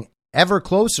edging ever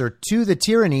closer to the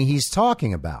tyranny he's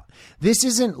talking about. This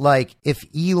isn't like if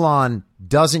Elon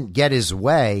doesn't get his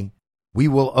way, we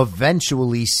will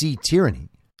eventually see tyranny.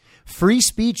 Free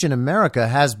speech in America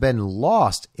has been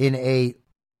lost in a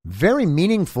very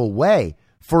meaningful way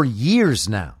for years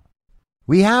now.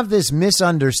 We have this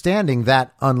misunderstanding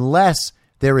that unless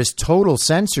there is total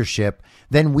censorship,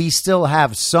 then we still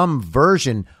have some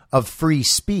version of free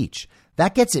speech.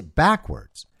 That gets it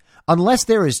backwards. Unless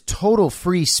there is total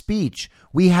free speech,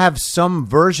 we have some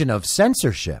version of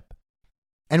censorship.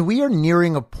 And we are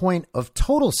nearing a point of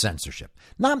total censorship,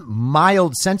 not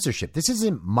mild censorship. This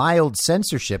isn't mild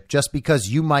censorship just because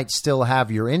you might still have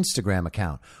your Instagram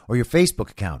account or your Facebook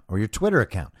account or your Twitter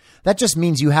account. That just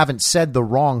means you haven't said the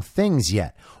wrong things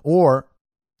yet, or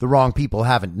the wrong people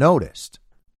haven't noticed.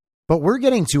 But we're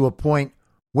getting to a point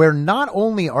where not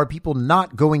only are people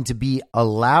not going to be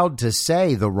allowed to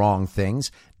say the wrong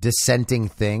things, dissenting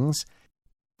things,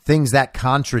 things that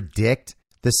contradict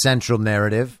the central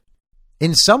narrative,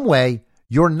 in some way,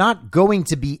 you're not going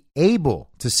to be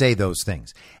able to say those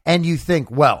things. And you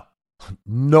think, well,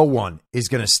 no one is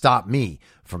going to stop me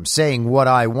from saying what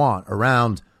I want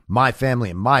around my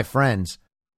family and my friends.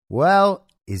 Well,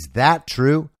 is that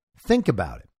true? Think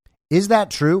about it. Is that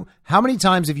true? How many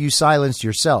times have you silenced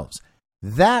yourselves?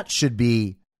 That should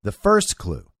be the first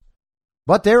clue.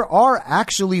 But there are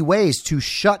actually ways to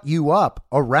shut you up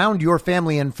around your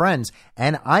family and friends.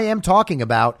 And I am talking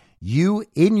about you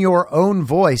in your own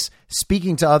voice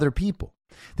speaking to other people.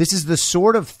 This is the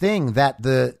sort of thing that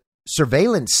the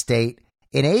surveillance state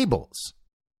enables,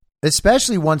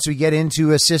 especially once we get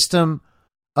into a system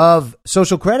of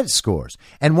social credit scores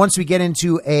and once we get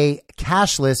into a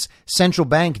cashless central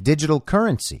bank digital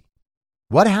currency.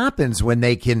 What happens when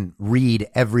they can read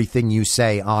everything you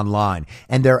say online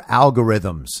and their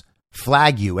algorithms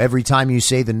flag you every time you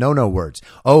say the no words?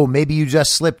 Oh, maybe you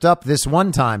just slipped up this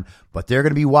one time, but they're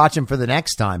going to be watching for the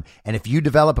next time. And if you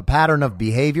develop a pattern of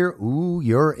behavior,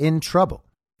 you're in trouble.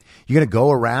 You're going to go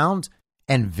around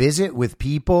and visit with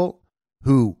people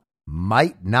who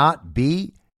might not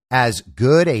be as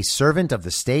good a servant of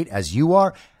the state as you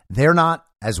are? They're not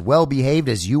as well behaved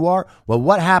as you are? Well,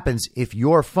 what happens if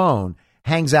your phone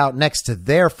hangs out next to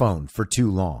their phone for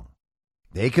too long?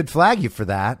 They could flag you for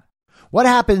that. What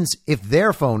happens if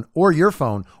their phone or your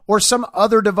phone or some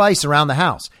other device around the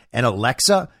house, an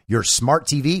Alexa, your smart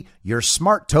TV, your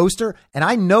smart toaster, and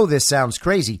I know this sounds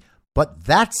crazy, but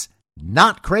that's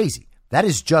not crazy. That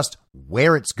is just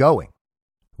where it's going.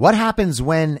 What happens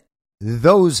when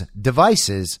those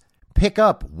devices pick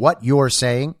up what you're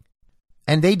saying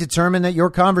and they determine that your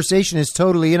conversation is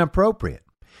totally inappropriate?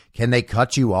 Can they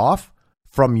cut you off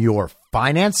from your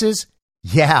finances?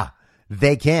 Yeah,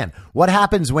 they can. What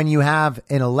happens when you have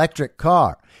an electric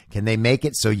car? Can they make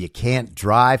it so you can't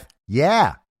drive?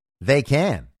 Yeah, they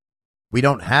can. We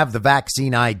don't have the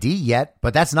vaccine ID yet,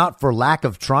 but that's not for lack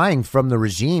of trying from the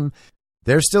regime.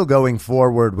 They're still going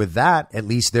forward with that. At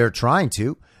least they're trying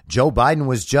to. Joe Biden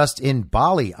was just in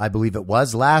Bali, I believe it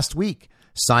was, last week,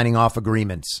 signing off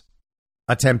agreements,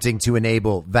 attempting to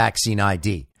enable vaccine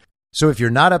ID. So if you're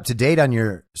not up to date on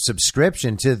your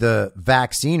subscription to the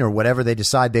vaccine or whatever they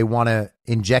decide they want to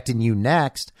inject in you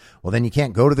next, well, then you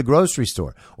can't go to the grocery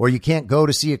store, or you can't go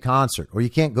to see a concert, or you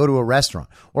can't go to a restaurant,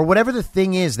 or whatever the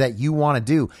thing is that you want to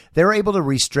do. They're able to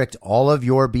restrict all of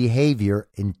your behavior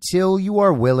until you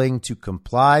are willing to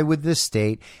comply with the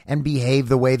state and behave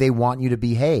the way they want you to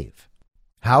behave.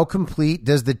 How complete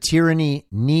does the tyranny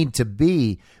need to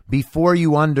be before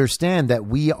you understand that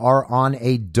we are on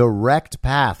a direct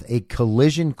path, a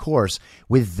collision course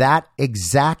with that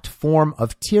exact form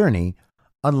of tyranny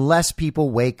unless people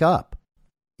wake up?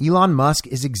 Elon Musk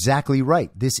is exactly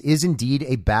right. This is indeed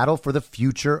a battle for the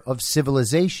future of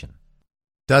civilization.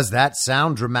 Does that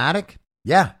sound dramatic?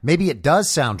 Yeah, maybe it does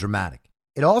sound dramatic.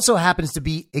 It also happens to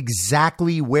be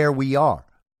exactly where we are.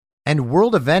 And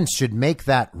world events should make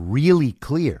that really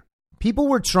clear. People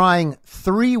were trying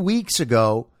 3 weeks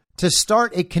ago to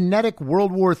start a kinetic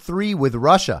World War III with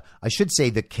Russia. I should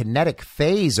say the kinetic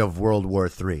phase of World War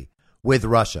III with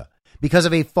Russia because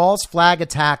of a false flag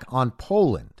attack on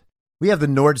Poland. We have the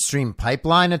Nord Stream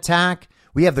pipeline attack.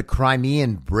 We have the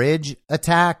Crimean Bridge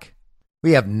attack.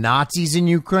 We have Nazis in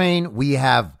Ukraine. We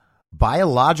have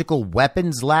biological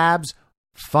weapons labs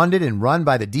funded and run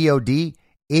by the DOD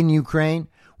in Ukraine.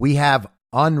 We have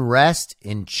unrest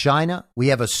in China. We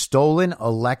have a stolen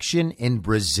election in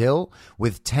Brazil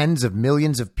with tens of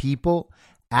millions of people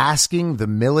asking the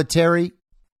military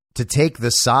to take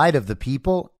the side of the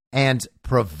people and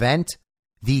prevent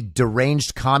the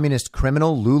deranged communist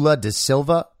criminal Lula da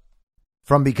Silva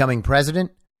from becoming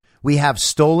president. We have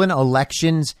stolen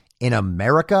elections in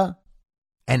America,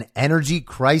 an energy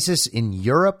crisis in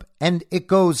Europe, and it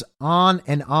goes on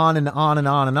and on and on and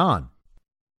on and on.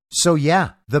 So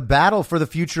yeah, the battle for the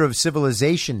future of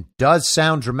civilization does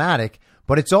sound dramatic,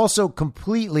 but it's also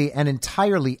completely and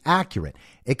entirely accurate,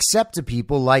 except to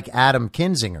people like Adam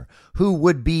Kinzinger, who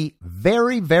would be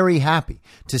very, very happy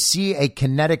to see a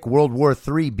kinetic World War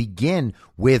III begin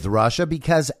with Russia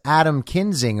because Adam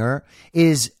Kinzinger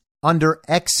is under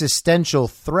existential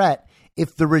threat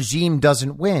if the regime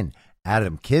doesn't win.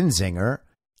 Adam Kinzinger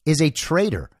is a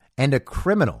traitor and a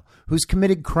criminal who's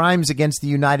committed crimes against the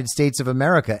United States of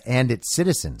America and its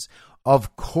citizens.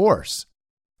 Of course,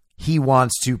 he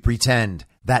wants to pretend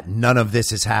that none of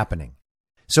this is happening.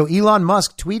 So Elon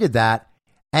Musk tweeted that,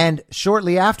 and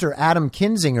shortly after, Adam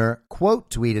Kinzinger quote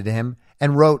tweeted him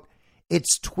and wrote,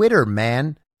 "It's Twitter,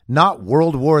 man, not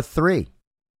World War III."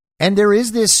 And there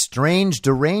is this strange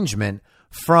derangement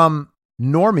from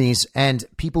normies and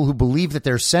people who believe that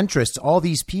they're centrists, all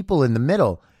these people in the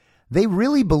middle. They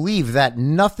really believe that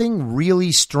nothing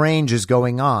really strange is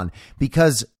going on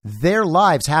because their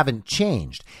lives haven't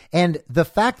changed. And the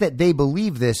fact that they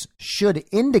believe this should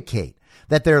indicate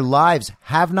that their lives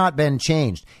have not been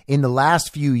changed in the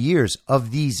last few years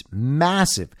of these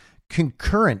massive,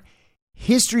 concurrent,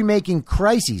 history-making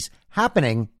crises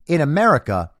happening in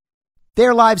America.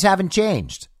 Their lives haven't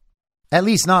changed, at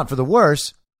least not for the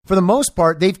worse. For the most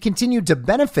part, they've continued to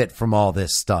benefit from all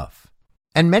this stuff.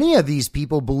 And many of these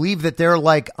people believe that they're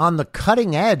like on the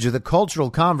cutting edge of the cultural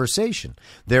conversation.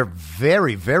 They're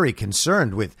very, very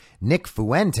concerned with Nick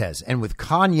Fuentes and with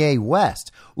Kanye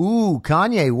West. Ooh,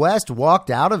 Kanye West walked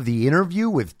out of the interview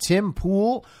with Tim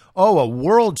Pool. Oh, a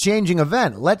world-changing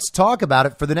event. Let's talk about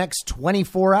it for the next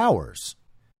 24 hours.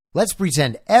 Let's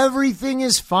pretend everything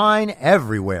is fine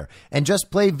everywhere and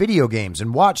just play video games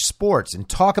and watch sports and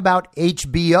talk about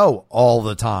HBO all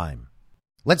the time.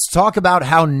 Let's talk about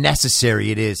how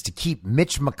necessary it is to keep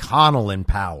Mitch McConnell in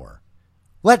power.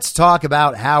 Let's talk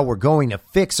about how we're going to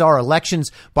fix our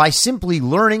elections by simply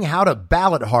learning how to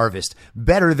ballot harvest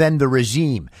better than the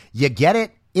regime. You get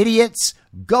it, idiots?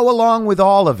 Go along with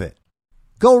all of it.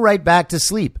 Go right back to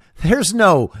sleep. There's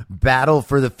no battle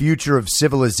for the future of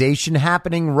civilization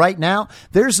happening right now.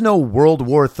 There's no World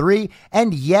War III.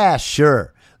 And yeah,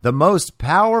 sure, the most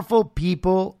powerful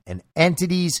people and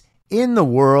entities in the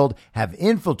world have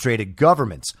infiltrated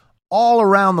governments all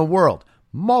around the world,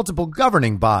 multiple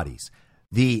governing bodies.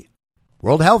 The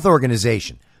World Health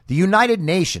Organization, the United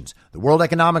Nations, the World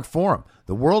Economic Forum,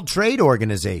 the World Trade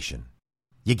Organization.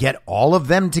 You get all of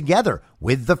them together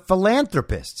with the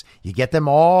philanthropists. You get them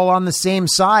all on the same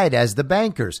side as the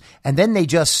bankers. And then they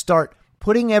just start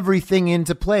putting everything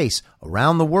into place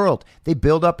around the world. They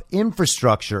build up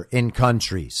infrastructure in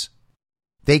countries.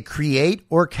 They create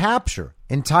or capture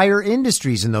entire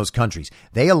industries in those countries.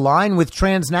 They align with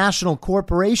transnational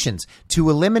corporations to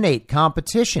eliminate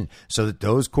competition so that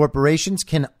those corporations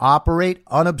can operate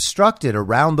unobstructed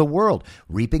around the world,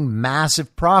 reaping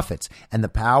massive profits. And the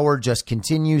power just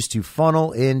continues to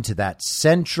funnel into that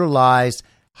centralized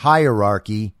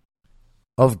hierarchy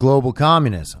of global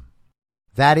communism.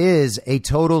 That is a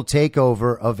total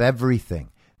takeover of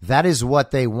everything. That is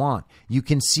what they want. You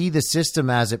can see the system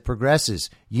as it progresses.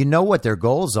 You know what their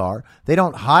goals are. They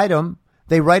don't hide them.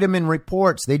 They write them in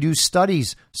reports. They do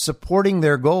studies supporting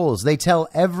their goals. They tell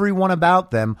everyone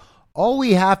about them. All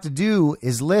we have to do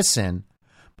is listen.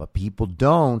 But people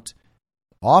don't,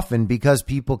 often because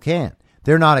people can't.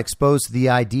 They're not exposed to the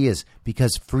ideas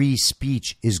because free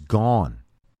speech is gone.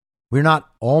 We're not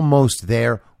almost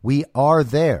there. We are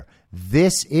there.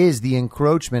 This is the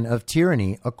encroachment of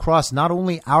tyranny across not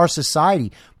only our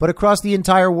society, but across the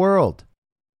entire world.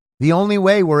 The only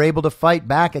way we're able to fight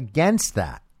back against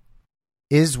that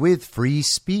is with free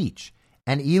speech.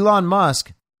 And Elon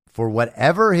Musk, for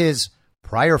whatever his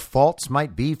prior faults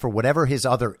might be, for whatever his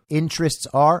other interests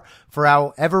are, for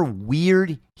however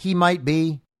weird he might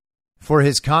be, for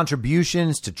his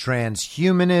contributions to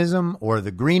transhumanism or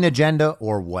the green agenda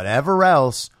or whatever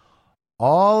else,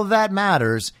 all that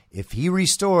matters if he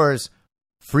restores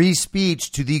free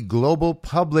speech to the global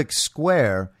public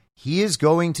square, he is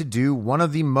going to do one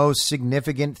of the most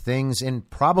significant things in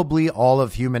probably all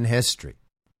of human history.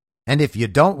 And if you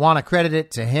don't want to credit it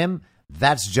to him,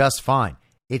 that's just fine.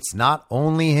 It's not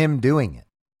only him doing it.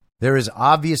 There is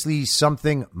obviously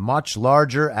something much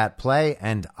larger at play,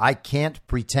 and I can't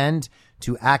pretend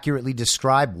to accurately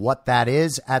describe what that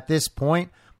is at this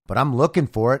point, but I'm looking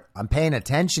for it. I'm paying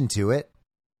attention to it.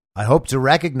 I hope to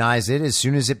recognize it as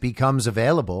soon as it becomes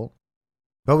available.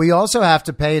 But we also have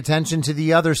to pay attention to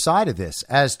the other side of this.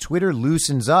 As Twitter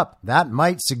loosens up, that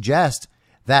might suggest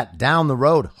that down the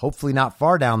road, hopefully not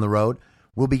far down the road,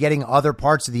 we'll be getting other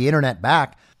parts of the internet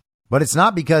back. But it's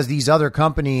not because these other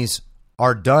companies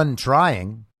are done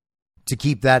trying to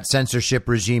keep that censorship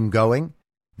regime going.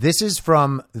 This is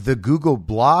from the Google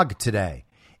blog today.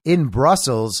 In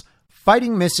Brussels,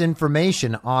 fighting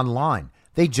misinformation online.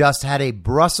 They just had a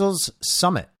Brussels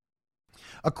summit.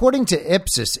 According to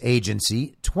Ipsos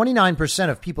agency, 29%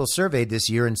 of people surveyed this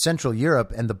year in Central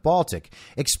Europe and the Baltic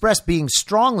expressed being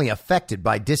strongly affected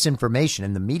by disinformation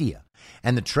in the media,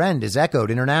 and the trend is echoed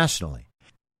internationally.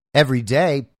 Every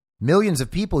day, millions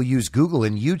of people use Google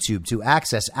and YouTube to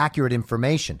access accurate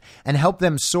information and help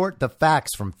them sort the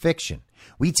facts from fiction.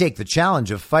 We take the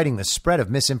challenge of fighting the spread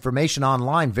of misinformation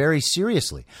online very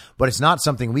seriously, but it's not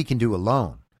something we can do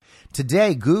alone.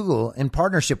 Today, Google, in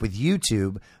partnership with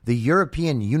YouTube, the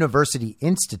European University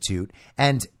Institute,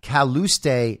 and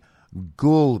Calouste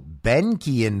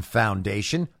Gulbenkian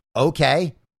Foundation,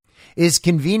 is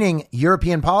convening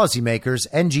European policymakers,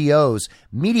 NGOs,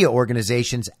 media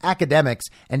organizations, academics,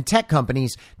 and tech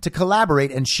companies to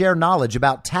collaborate and share knowledge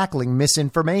about tackling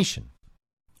misinformation.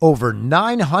 Over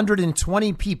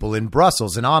 920 people in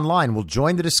Brussels and online will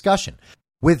join the discussion,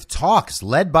 with talks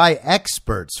led by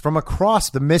experts from across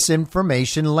the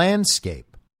misinformation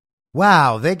landscape.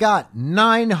 Wow, they got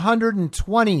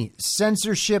 920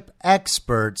 censorship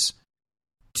experts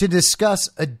to discuss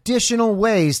additional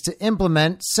ways to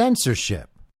implement censorship,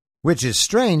 which is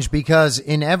strange because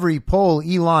in every poll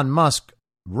Elon Musk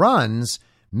runs,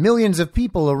 millions of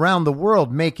people around the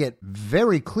world make it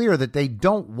very clear that they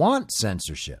don't want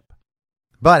censorship.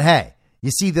 But hey,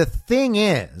 you see, the thing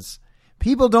is,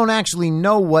 people don't actually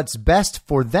know what's best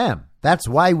for them. That's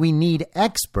why we need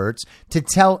experts to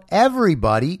tell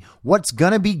everybody what's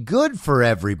going to be good for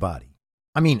everybody.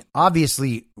 I mean,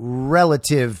 obviously,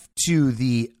 relative to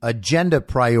the agenda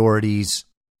priorities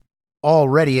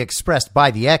already expressed by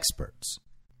the experts.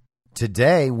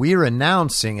 Today, we're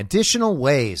announcing additional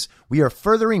ways we are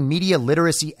furthering media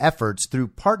literacy efforts through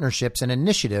partnerships and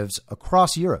initiatives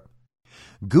across Europe.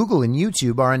 Google and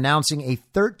YouTube are announcing a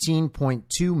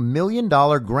 $13.2 million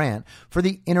grant for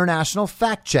the International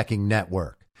Fact-Checking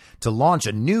Network to launch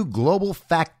a new global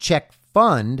fact-check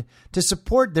fund to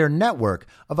support their network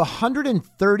of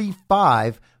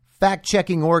 135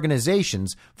 fact-checking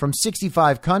organizations from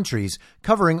 65 countries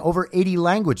covering over 80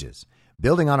 languages.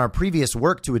 Building on our previous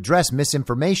work to address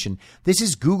misinformation, this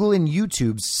is Google and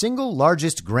YouTube's single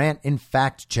largest grant in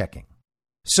fact-checking.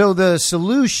 So the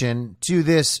solution to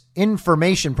this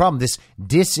information problem, this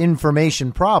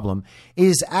disinformation problem,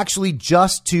 is actually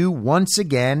just to once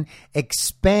again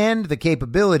expand the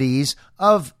capabilities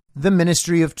of the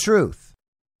Ministry of Truth.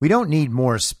 We don't need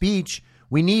more speech.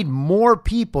 We need more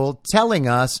people telling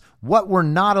us what we're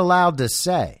not allowed to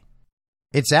say.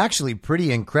 It's actually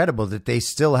pretty incredible that they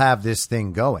still have this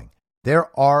thing going. There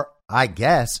are, I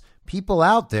guess, people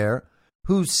out there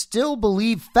who still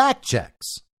believe fact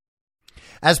checks.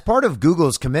 As part of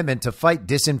Google's commitment to fight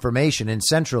disinformation in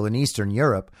Central and Eastern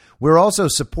Europe, we're also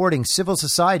supporting civil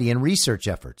society and research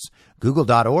efforts.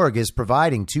 Google.org is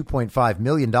providing $2.5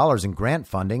 million in grant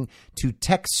funding to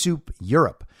TechSoup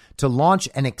Europe to launch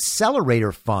an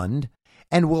accelerator fund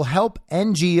and will help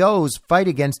NGOs fight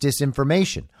against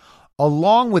disinformation,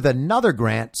 along with another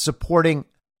grant supporting,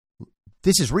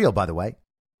 this is real, by the way,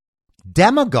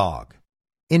 Demagogue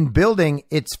in building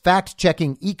its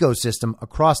fact-checking ecosystem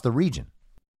across the region.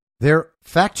 Their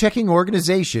fact-checking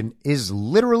organization is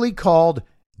literally called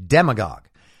Demagogue.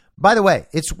 By the way,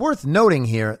 it's worth noting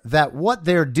here that what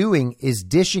they're doing is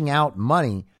dishing out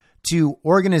money to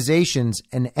organizations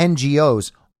and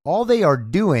NGOs. All they are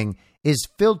doing is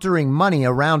filtering money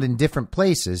around in different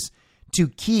places to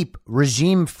keep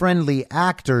regime-friendly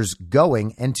actors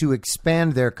going and to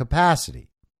expand their capacity.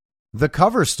 The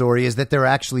cover story is that they're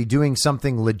actually doing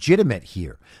something legitimate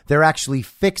here. They're actually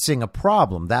fixing a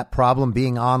problem, that problem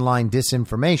being online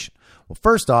disinformation. Well,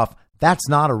 first off, that's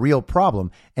not a real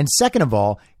problem. And second of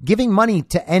all, giving money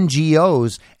to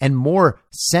NGOs and more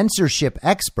censorship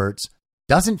experts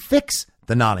doesn't fix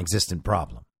the non-existent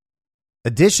problem.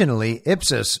 Additionally,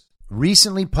 Ipsos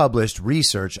recently published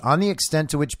research on the extent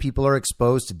to which people are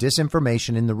exposed to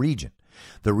disinformation in the region.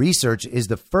 The research is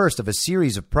the first of a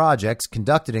series of projects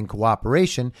conducted in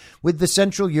cooperation with the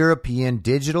Central European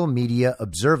Digital Media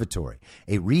Observatory,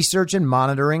 a research and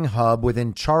monitoring hub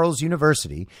within Charles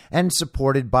University and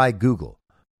supported by Google.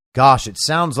 Gosh, it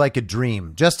sounds like a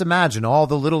dream. Just imagine all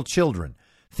the little children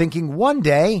thinking one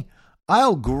day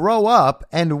I'll grow up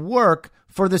and work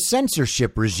for the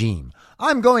censorship regime.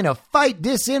 I'm going to fight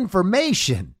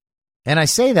disinformation. And I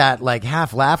say that like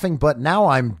half laughing, but now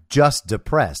I'm just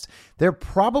depressed. There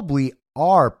probably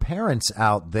are parents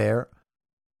out there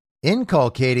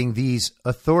inculcating these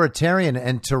authoritarian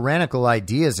and tyrannical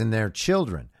ideas in their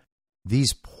children.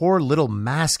 These poor little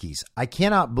maskies. I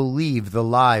cannot believe the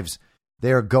lives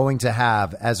they are going to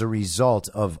have as a result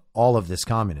of all of this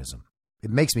communism. It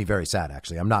makes me very sad,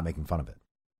 actually. I'm not making fun of it.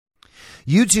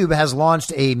 YouTube has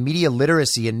launched a media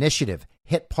literacy initiative,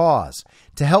 Hit Pause,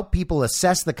 to help people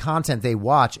assess the content they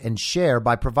watch and share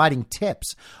by providing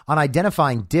tips on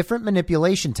identifying different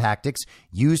manipulation tactics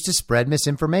used to spread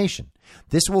misinformation.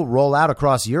 This will roll out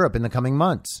across Europe in the coming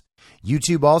months.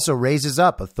 YouTube also raises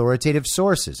up authoritative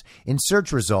sources in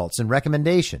search results and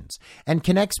recommendations and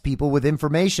connects people with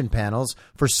information panels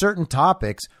for certain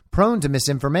topics prone to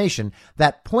misinformation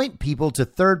that point people to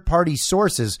third-party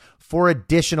sources for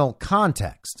additional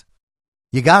context.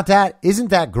 You got that? Isn't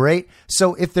that great?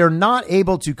 So if they're not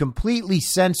able to completely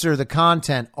censor the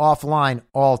content offline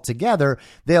altogether,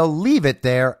 they'll leave it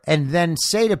there and then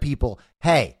say to people,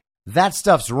 hey, that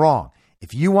stuff's wrong.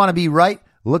 If you want to be right,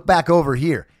 look back over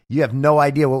here. You have no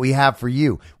idea what we have for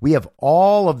you. We have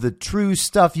all of the true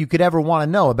stuff you could ever want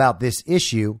to know about this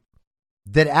issue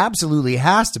that absolutely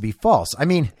has to be false. I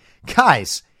mean,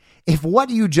 guys, if what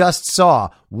you just saw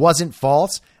wasn't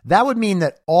false, that would mean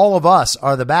that all of us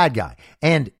are the bad guy.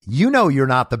 And you know you're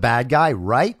not the bad guy,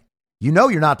 right? You know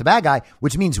you're not the bad guy,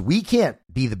 which means we can't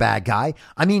be the bad guy.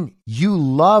 I mean, you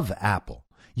love Apple.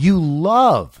 You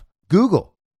love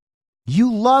Google.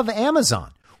 You love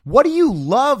Amazon. What do you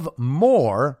love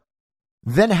more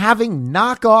than having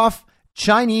knockoff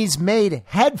Chinese-made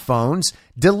headphones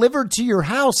delivered to your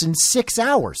house in 6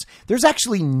 hours? There's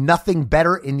actually nothing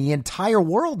better in the entire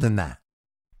world than that.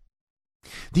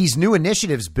 These new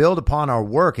initiatives build upon our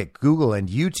work at Google and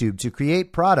YouTube to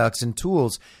create products and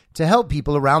tools to help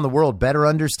people around the world better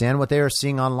understand what they are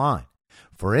seeing online.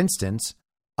 For instance,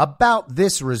 about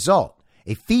this result,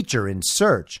 a feature in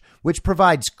search which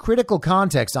provides critical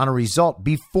context on a result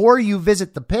before you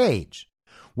visit the page,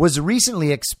 was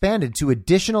recently expanded to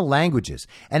additional languages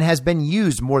and has been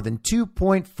used more than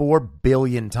 2.4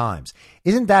 billion times.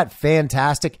 Isn't that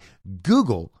fantastic?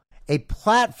 Google, a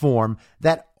platform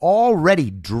that already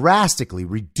drastically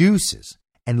reduces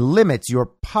and limits your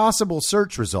possible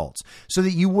search results so that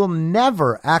you will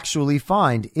never actually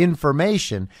find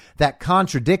information that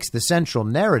contradicts the central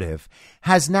narrative,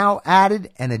 has now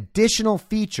added an additional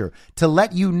feature to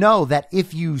let you know that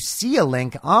if you see a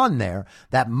link on there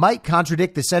that might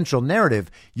contradict the central narrative,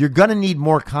 you're going to need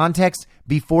more context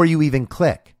before you even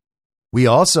click. We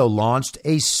also launched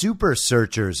a Super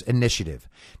Searchers initiative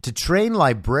to train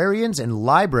librarians and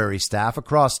library staff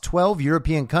across 12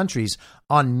 European countries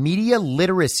on media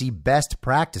literacy best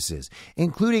practices,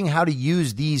 including how to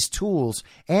use these tools,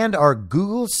 and our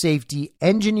Google Safety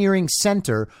Engineering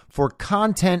Center for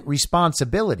Content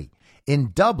Responsibility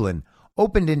in Dublin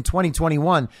opened in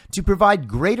 2021 to provide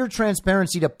greater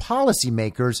transparency to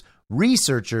policymakers,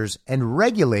 researchers, and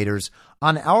regulators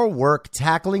on our work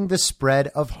tackling the spread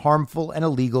of harmful and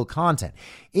illegal content.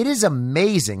 It is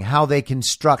amazing how they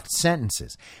construct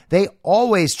sentences. They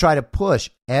always try to push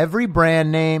every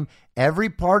brand name, every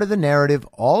part of the narrative,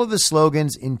 all of the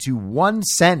slogans into one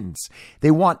sentence.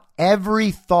 They want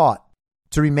every thought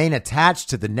to remain attached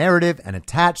to the narrative and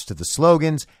attached to the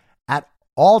slogans at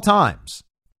all times.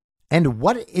 And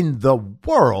what in the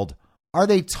world are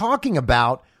they talking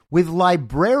about with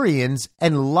librarians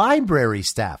and library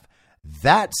staff?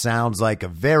 That sounds like a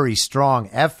very strong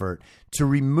effort to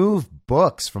remove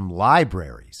books from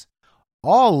libraries.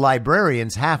 All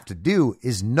librarians have to do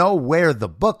is know where the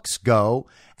books go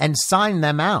and sign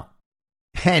them out.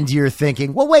 And you're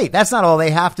thinking, well, wait, that's not all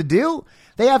they have to do.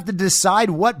 They have to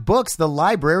decide what books the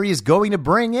library is going to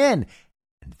bring in.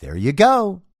 And there you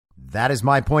go. That is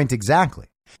my point exactly.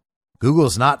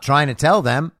 Google's not trying to tell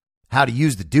them how to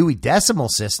use the Dewey Decimal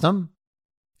System.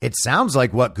 It sounds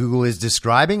like what Google is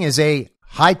describing is a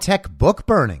high-tech book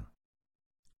burning.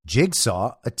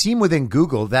 Jigsaw, a team within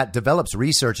Google that develops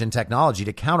research and technology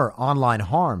to counter online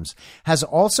harms, has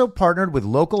also partnered with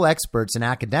local experts and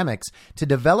academics to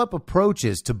develop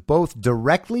approaches to both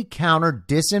directly counter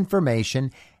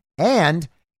disinformation and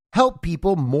help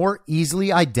people more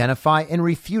easily identify and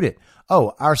refute it.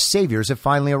 Oh, our saviors have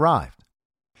finally arrived.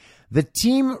 The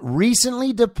team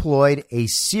recently deployed a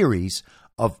series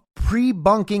of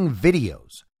pre-bunking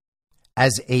videos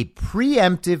as a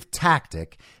preemptive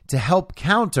tactic to help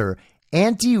counter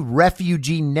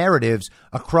anti-refugee narratives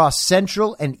across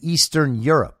Central and Eastern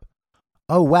Europe.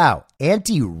 Oh, wow.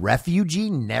 Anti-refugee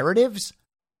narratives?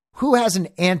 Who has an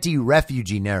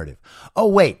anti-refugee narrative? Oh,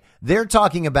 wait. They're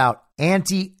talking about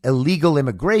anti-illegal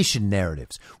immigration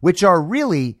narratives, which are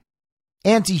really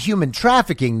anti-human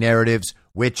trafficking narratives,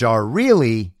 which are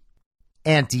really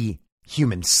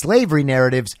anti-human slavery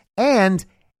narratives, and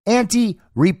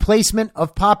anti-replacement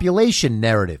of population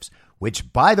narratives,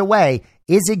 which, by the way,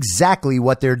 is exactly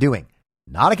what they're doing.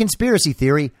 Not a conspiracy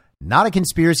theory, not a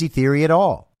conspiracy theory at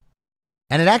all.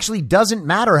 And it actually doesn't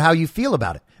matter how you feel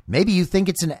about it. Maybe you think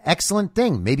it's an excellent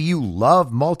thing. Maybe you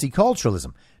love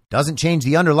multiculturalism. Doesn't change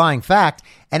the underlying fact,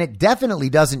 and it definitely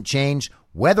doesn't change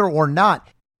whether or not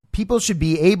people should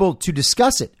be able to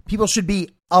discuss it. People should be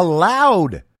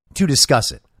allowed to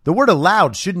discuss it. The word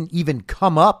allowed shouldn't even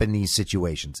come up in these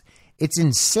situations. It's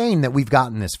insane that we've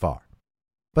gotten this far.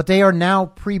 But they are now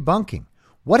pre-bunking.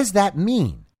 What does that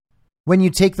mean when you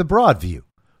take the broad view?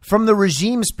 From the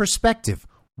regime's perspective,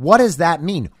 what does that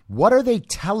mean? What are they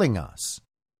telling us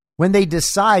when they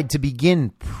decide to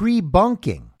begin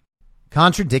pre-bunking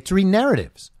contradictory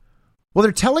narratives? Well,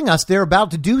 they're telling us they're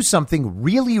about to do something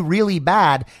really, really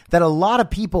bad that a lot of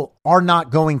people are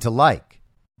not going to like.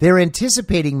 They're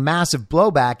anticipating massive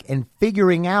blowback and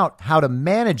figuring out how to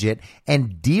manage it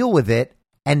and deal with it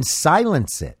and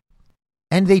silence it.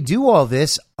 And they do all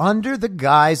this under the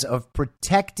guise of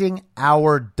protecting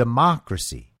our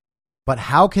democracy. But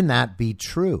how can that be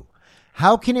true?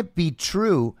 How can it be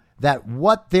true that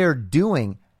what they're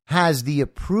doing has the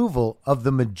approval of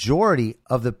the majority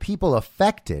of the people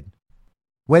affected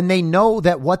when they know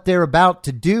that what they're about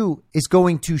to do is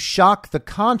going to shock the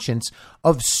conscience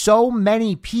of so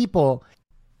many people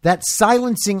that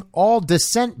silencing all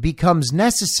dissent becomes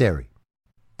necessary?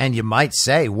 And you might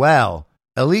say, well,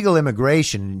 illegal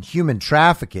immigration and human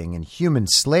trafficking and human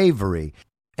slavery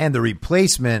and the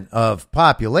replacement of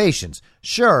populations,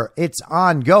 sure, it's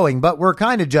ongoing, but we're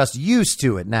kind of just used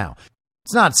to it now.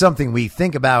 It's not something we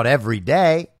think about every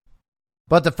day.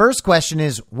 But the first question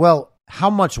is, well, how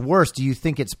much worse do you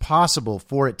think it's possible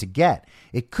for it to get?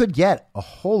 It could get a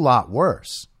whole lot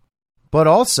worse. But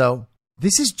also,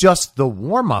 This is just the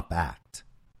warm-up act.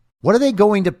 What are they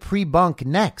going to pre-bunk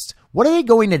next? What are they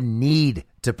going to need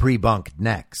to pre-bunk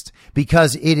next?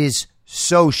 Because it is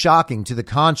so shocking to the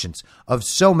conscience of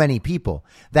so many people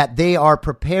that they are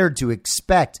prepared to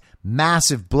expect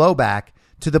massive blowback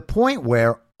to the point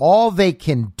where all they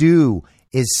can do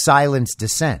is silence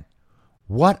dissent.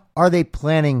 What are they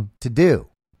planning to do?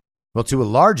 Well, to a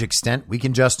large extent, we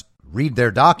can just read their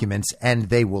documents and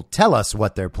they will tell us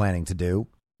what they're planning to do.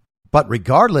 But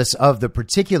regardless of the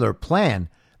particular plan,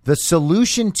 the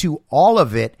solution to all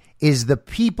of it is the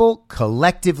people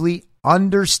collectively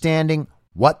understanding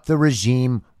what the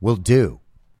regime will do.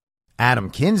 Adam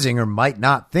Kinzinger might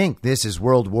not think this is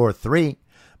World War III,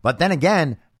 but then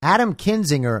again, Adam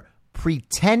Kinzinger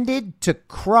pretended to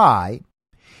cry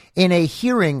in a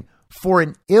hearing for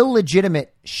an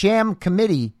illegitimate sham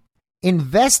committee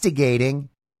investigating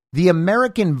the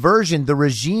American version, the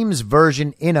regime's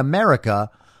version in America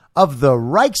of the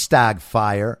Reichstag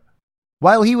fire,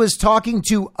 while he was talking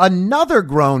to another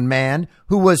grown man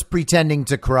who was pretending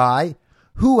to cry,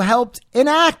 who helped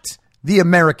enact the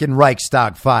American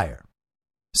Reichstag fire.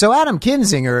 So Adam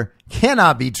Kinzinger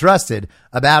cannot be trusted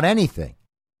about anything.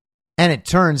 And it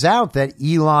turns out that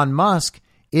Elon Musk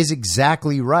is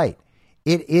exactly right.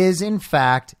 It is, in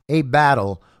fact, a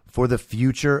battle for the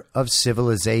future of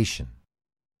civilization.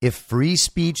 If free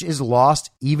speech is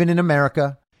lost, even in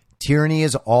America, tyranny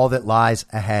is all that lies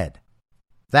ahead.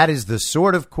 That is the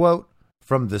sort of quote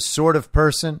from the sort of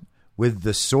person with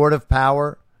the sort of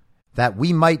power that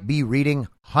we might be reading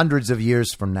hundreds of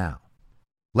years from now.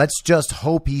 Let's just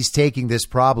hope he's taking this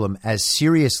problem as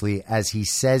seriously as he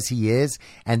says he is,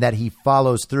 and that he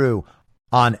follows through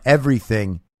on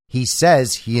everything he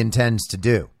says he intends to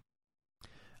do.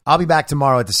 I'll be back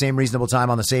tomorrow at the same reasonable time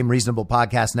on the same reasonable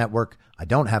podcast network. I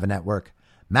don't have a network.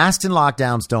 Masks and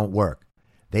lockdowns don't work.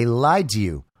 They lied to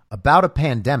you about a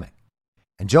pandemic.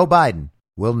 And Joe Biden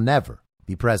will never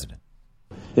be president.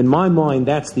 In my mind,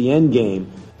 that's the end game.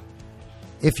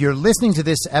 If you're listening to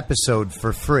this episode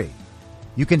for free,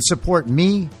 you can support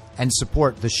me and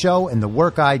support the show and the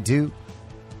work I do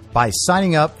by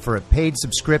signing up for a paid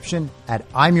subscription at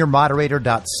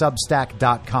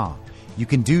imyourmoderator.substack.com. You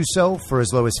can do so for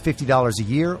as low as $50 a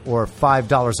year or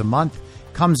 $5 a month.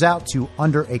 Comes out to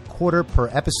under $0.25 per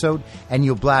episode, and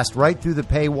you'll blast right through the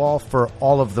paywall for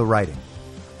all of the writing.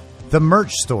 The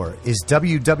merch store is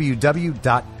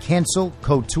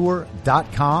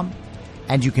www.cancelcouture.com,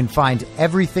 and you can find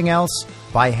everything else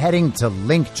by heading to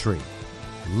Linktree.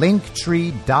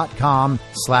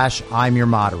 Linktree.com/I'm your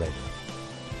moderator.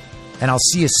 And I'll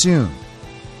see you soon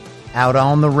out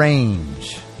on the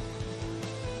range.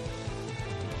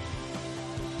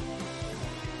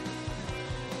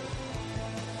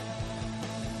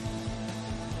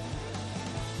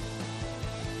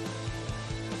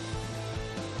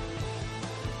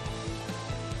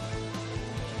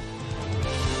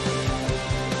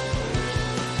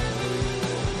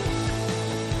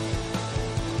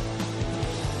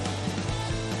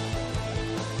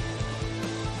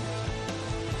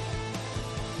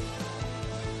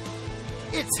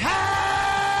 It's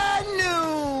high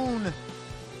noon.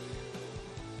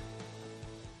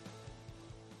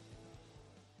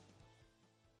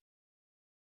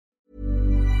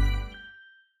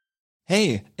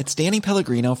 Hey, it's Danny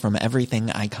Pellegrino from Everything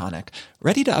Iconic.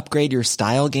 Ready to upgrade your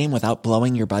style game without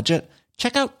blowing your budget?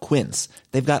 Check out Quince.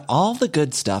 They've got all the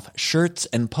good stuff, shirts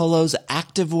and polos,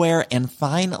 activewear, and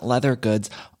fine leather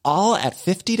goods, all at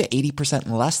 50 to 80%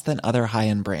 less than other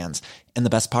high-end brands. And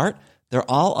the best part? They're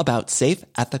all about safe,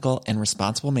 ethical, and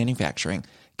responsible manufacturing.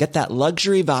 Get that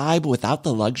luxury vibe without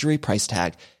the luxury price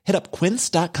tag. Hit up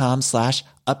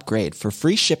quince.com/upgrade for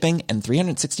free shipping and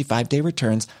 365-day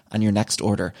returns on your next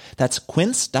order. That's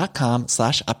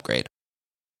quince.com/upgrade.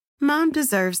 Mom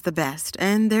deserves the best,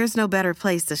 and there's no better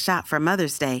place to shop for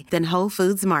Mother's Day than Whole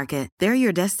Foods Market. They're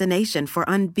your destination for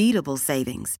unbeatable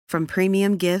savings, from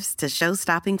premium gifts to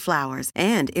show-stopping flowers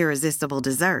and irresistible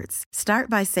desserts. Start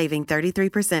by saving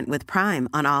 33% with Prime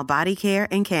on all body care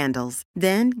and candles.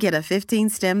 Then get a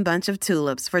 15-stem bunch of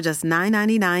tulips for just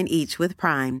 $9.99 each with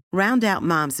Prime. Round out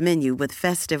Mom's menu with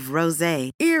festive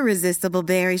rosé, irresistible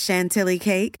berry chantilly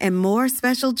cake, and more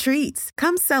special treats.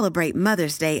 Come celebrate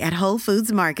Mother's Day at Whole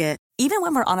Foods Market. Even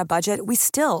when we're on a budget, we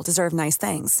still deserve nice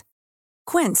things.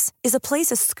 Quince is a place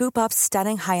to scoop up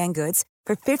stunning high-end goods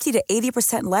for 50 to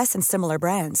 80% less than similar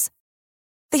brands.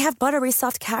 They have buttery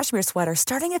soft cashmere sweaters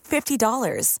starting at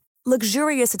 $50,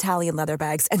 luxurious Italian leather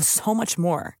bags, and so much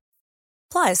more.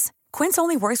 Plus, Quince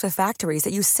only works with factories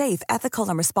that use safe, ethical,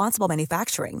 and responsible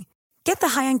manufacturing. Get the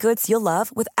high-end goods you'll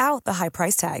love without the high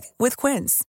price tag with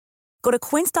Quince. Go to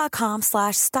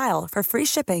quince.com/style for free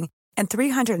shipping and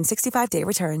 365-day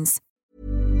returns.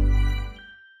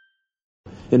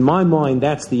 In my mind,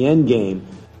 that's the end game.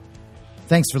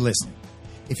 Thanks for listening.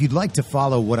 If you'd like to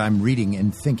follow what I'm reading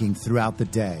and thinking throughout the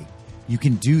day, you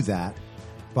can do that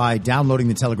by downloading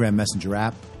the Telegram Messenger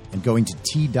app and going to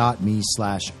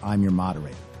t.me/I'm your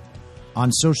moderator.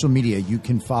 On social media, you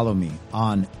can follow me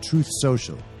on Truth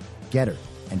Social, Getter,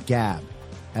 and Gab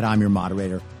at I'm your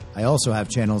moderator. I also have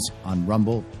channels on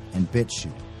Rumble and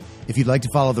BitChute. If you'd like to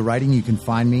follow the writing, you can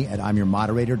find me at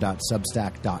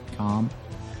imyourmoderator.substack.com.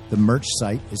 The merch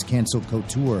site is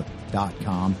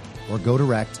cancelcouture.com, or go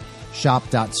direct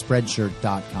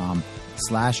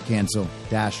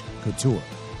shop.spreadshirt.com/cancel-couture.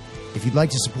 If you'd like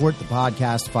to support the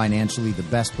podcast financially, the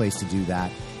best place to do that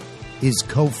is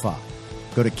Ko-Fi.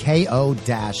 Go to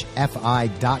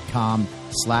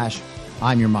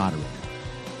ko-fi.com/I'm your moderator.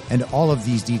 And all of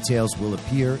these details will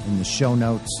appear in the show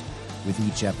notes with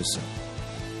each episode.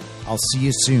 I'll see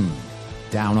you soon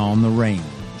down on the range.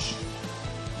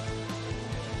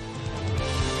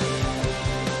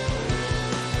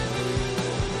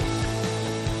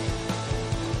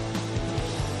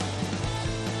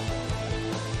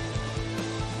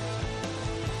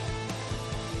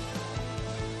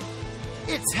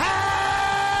 It's high!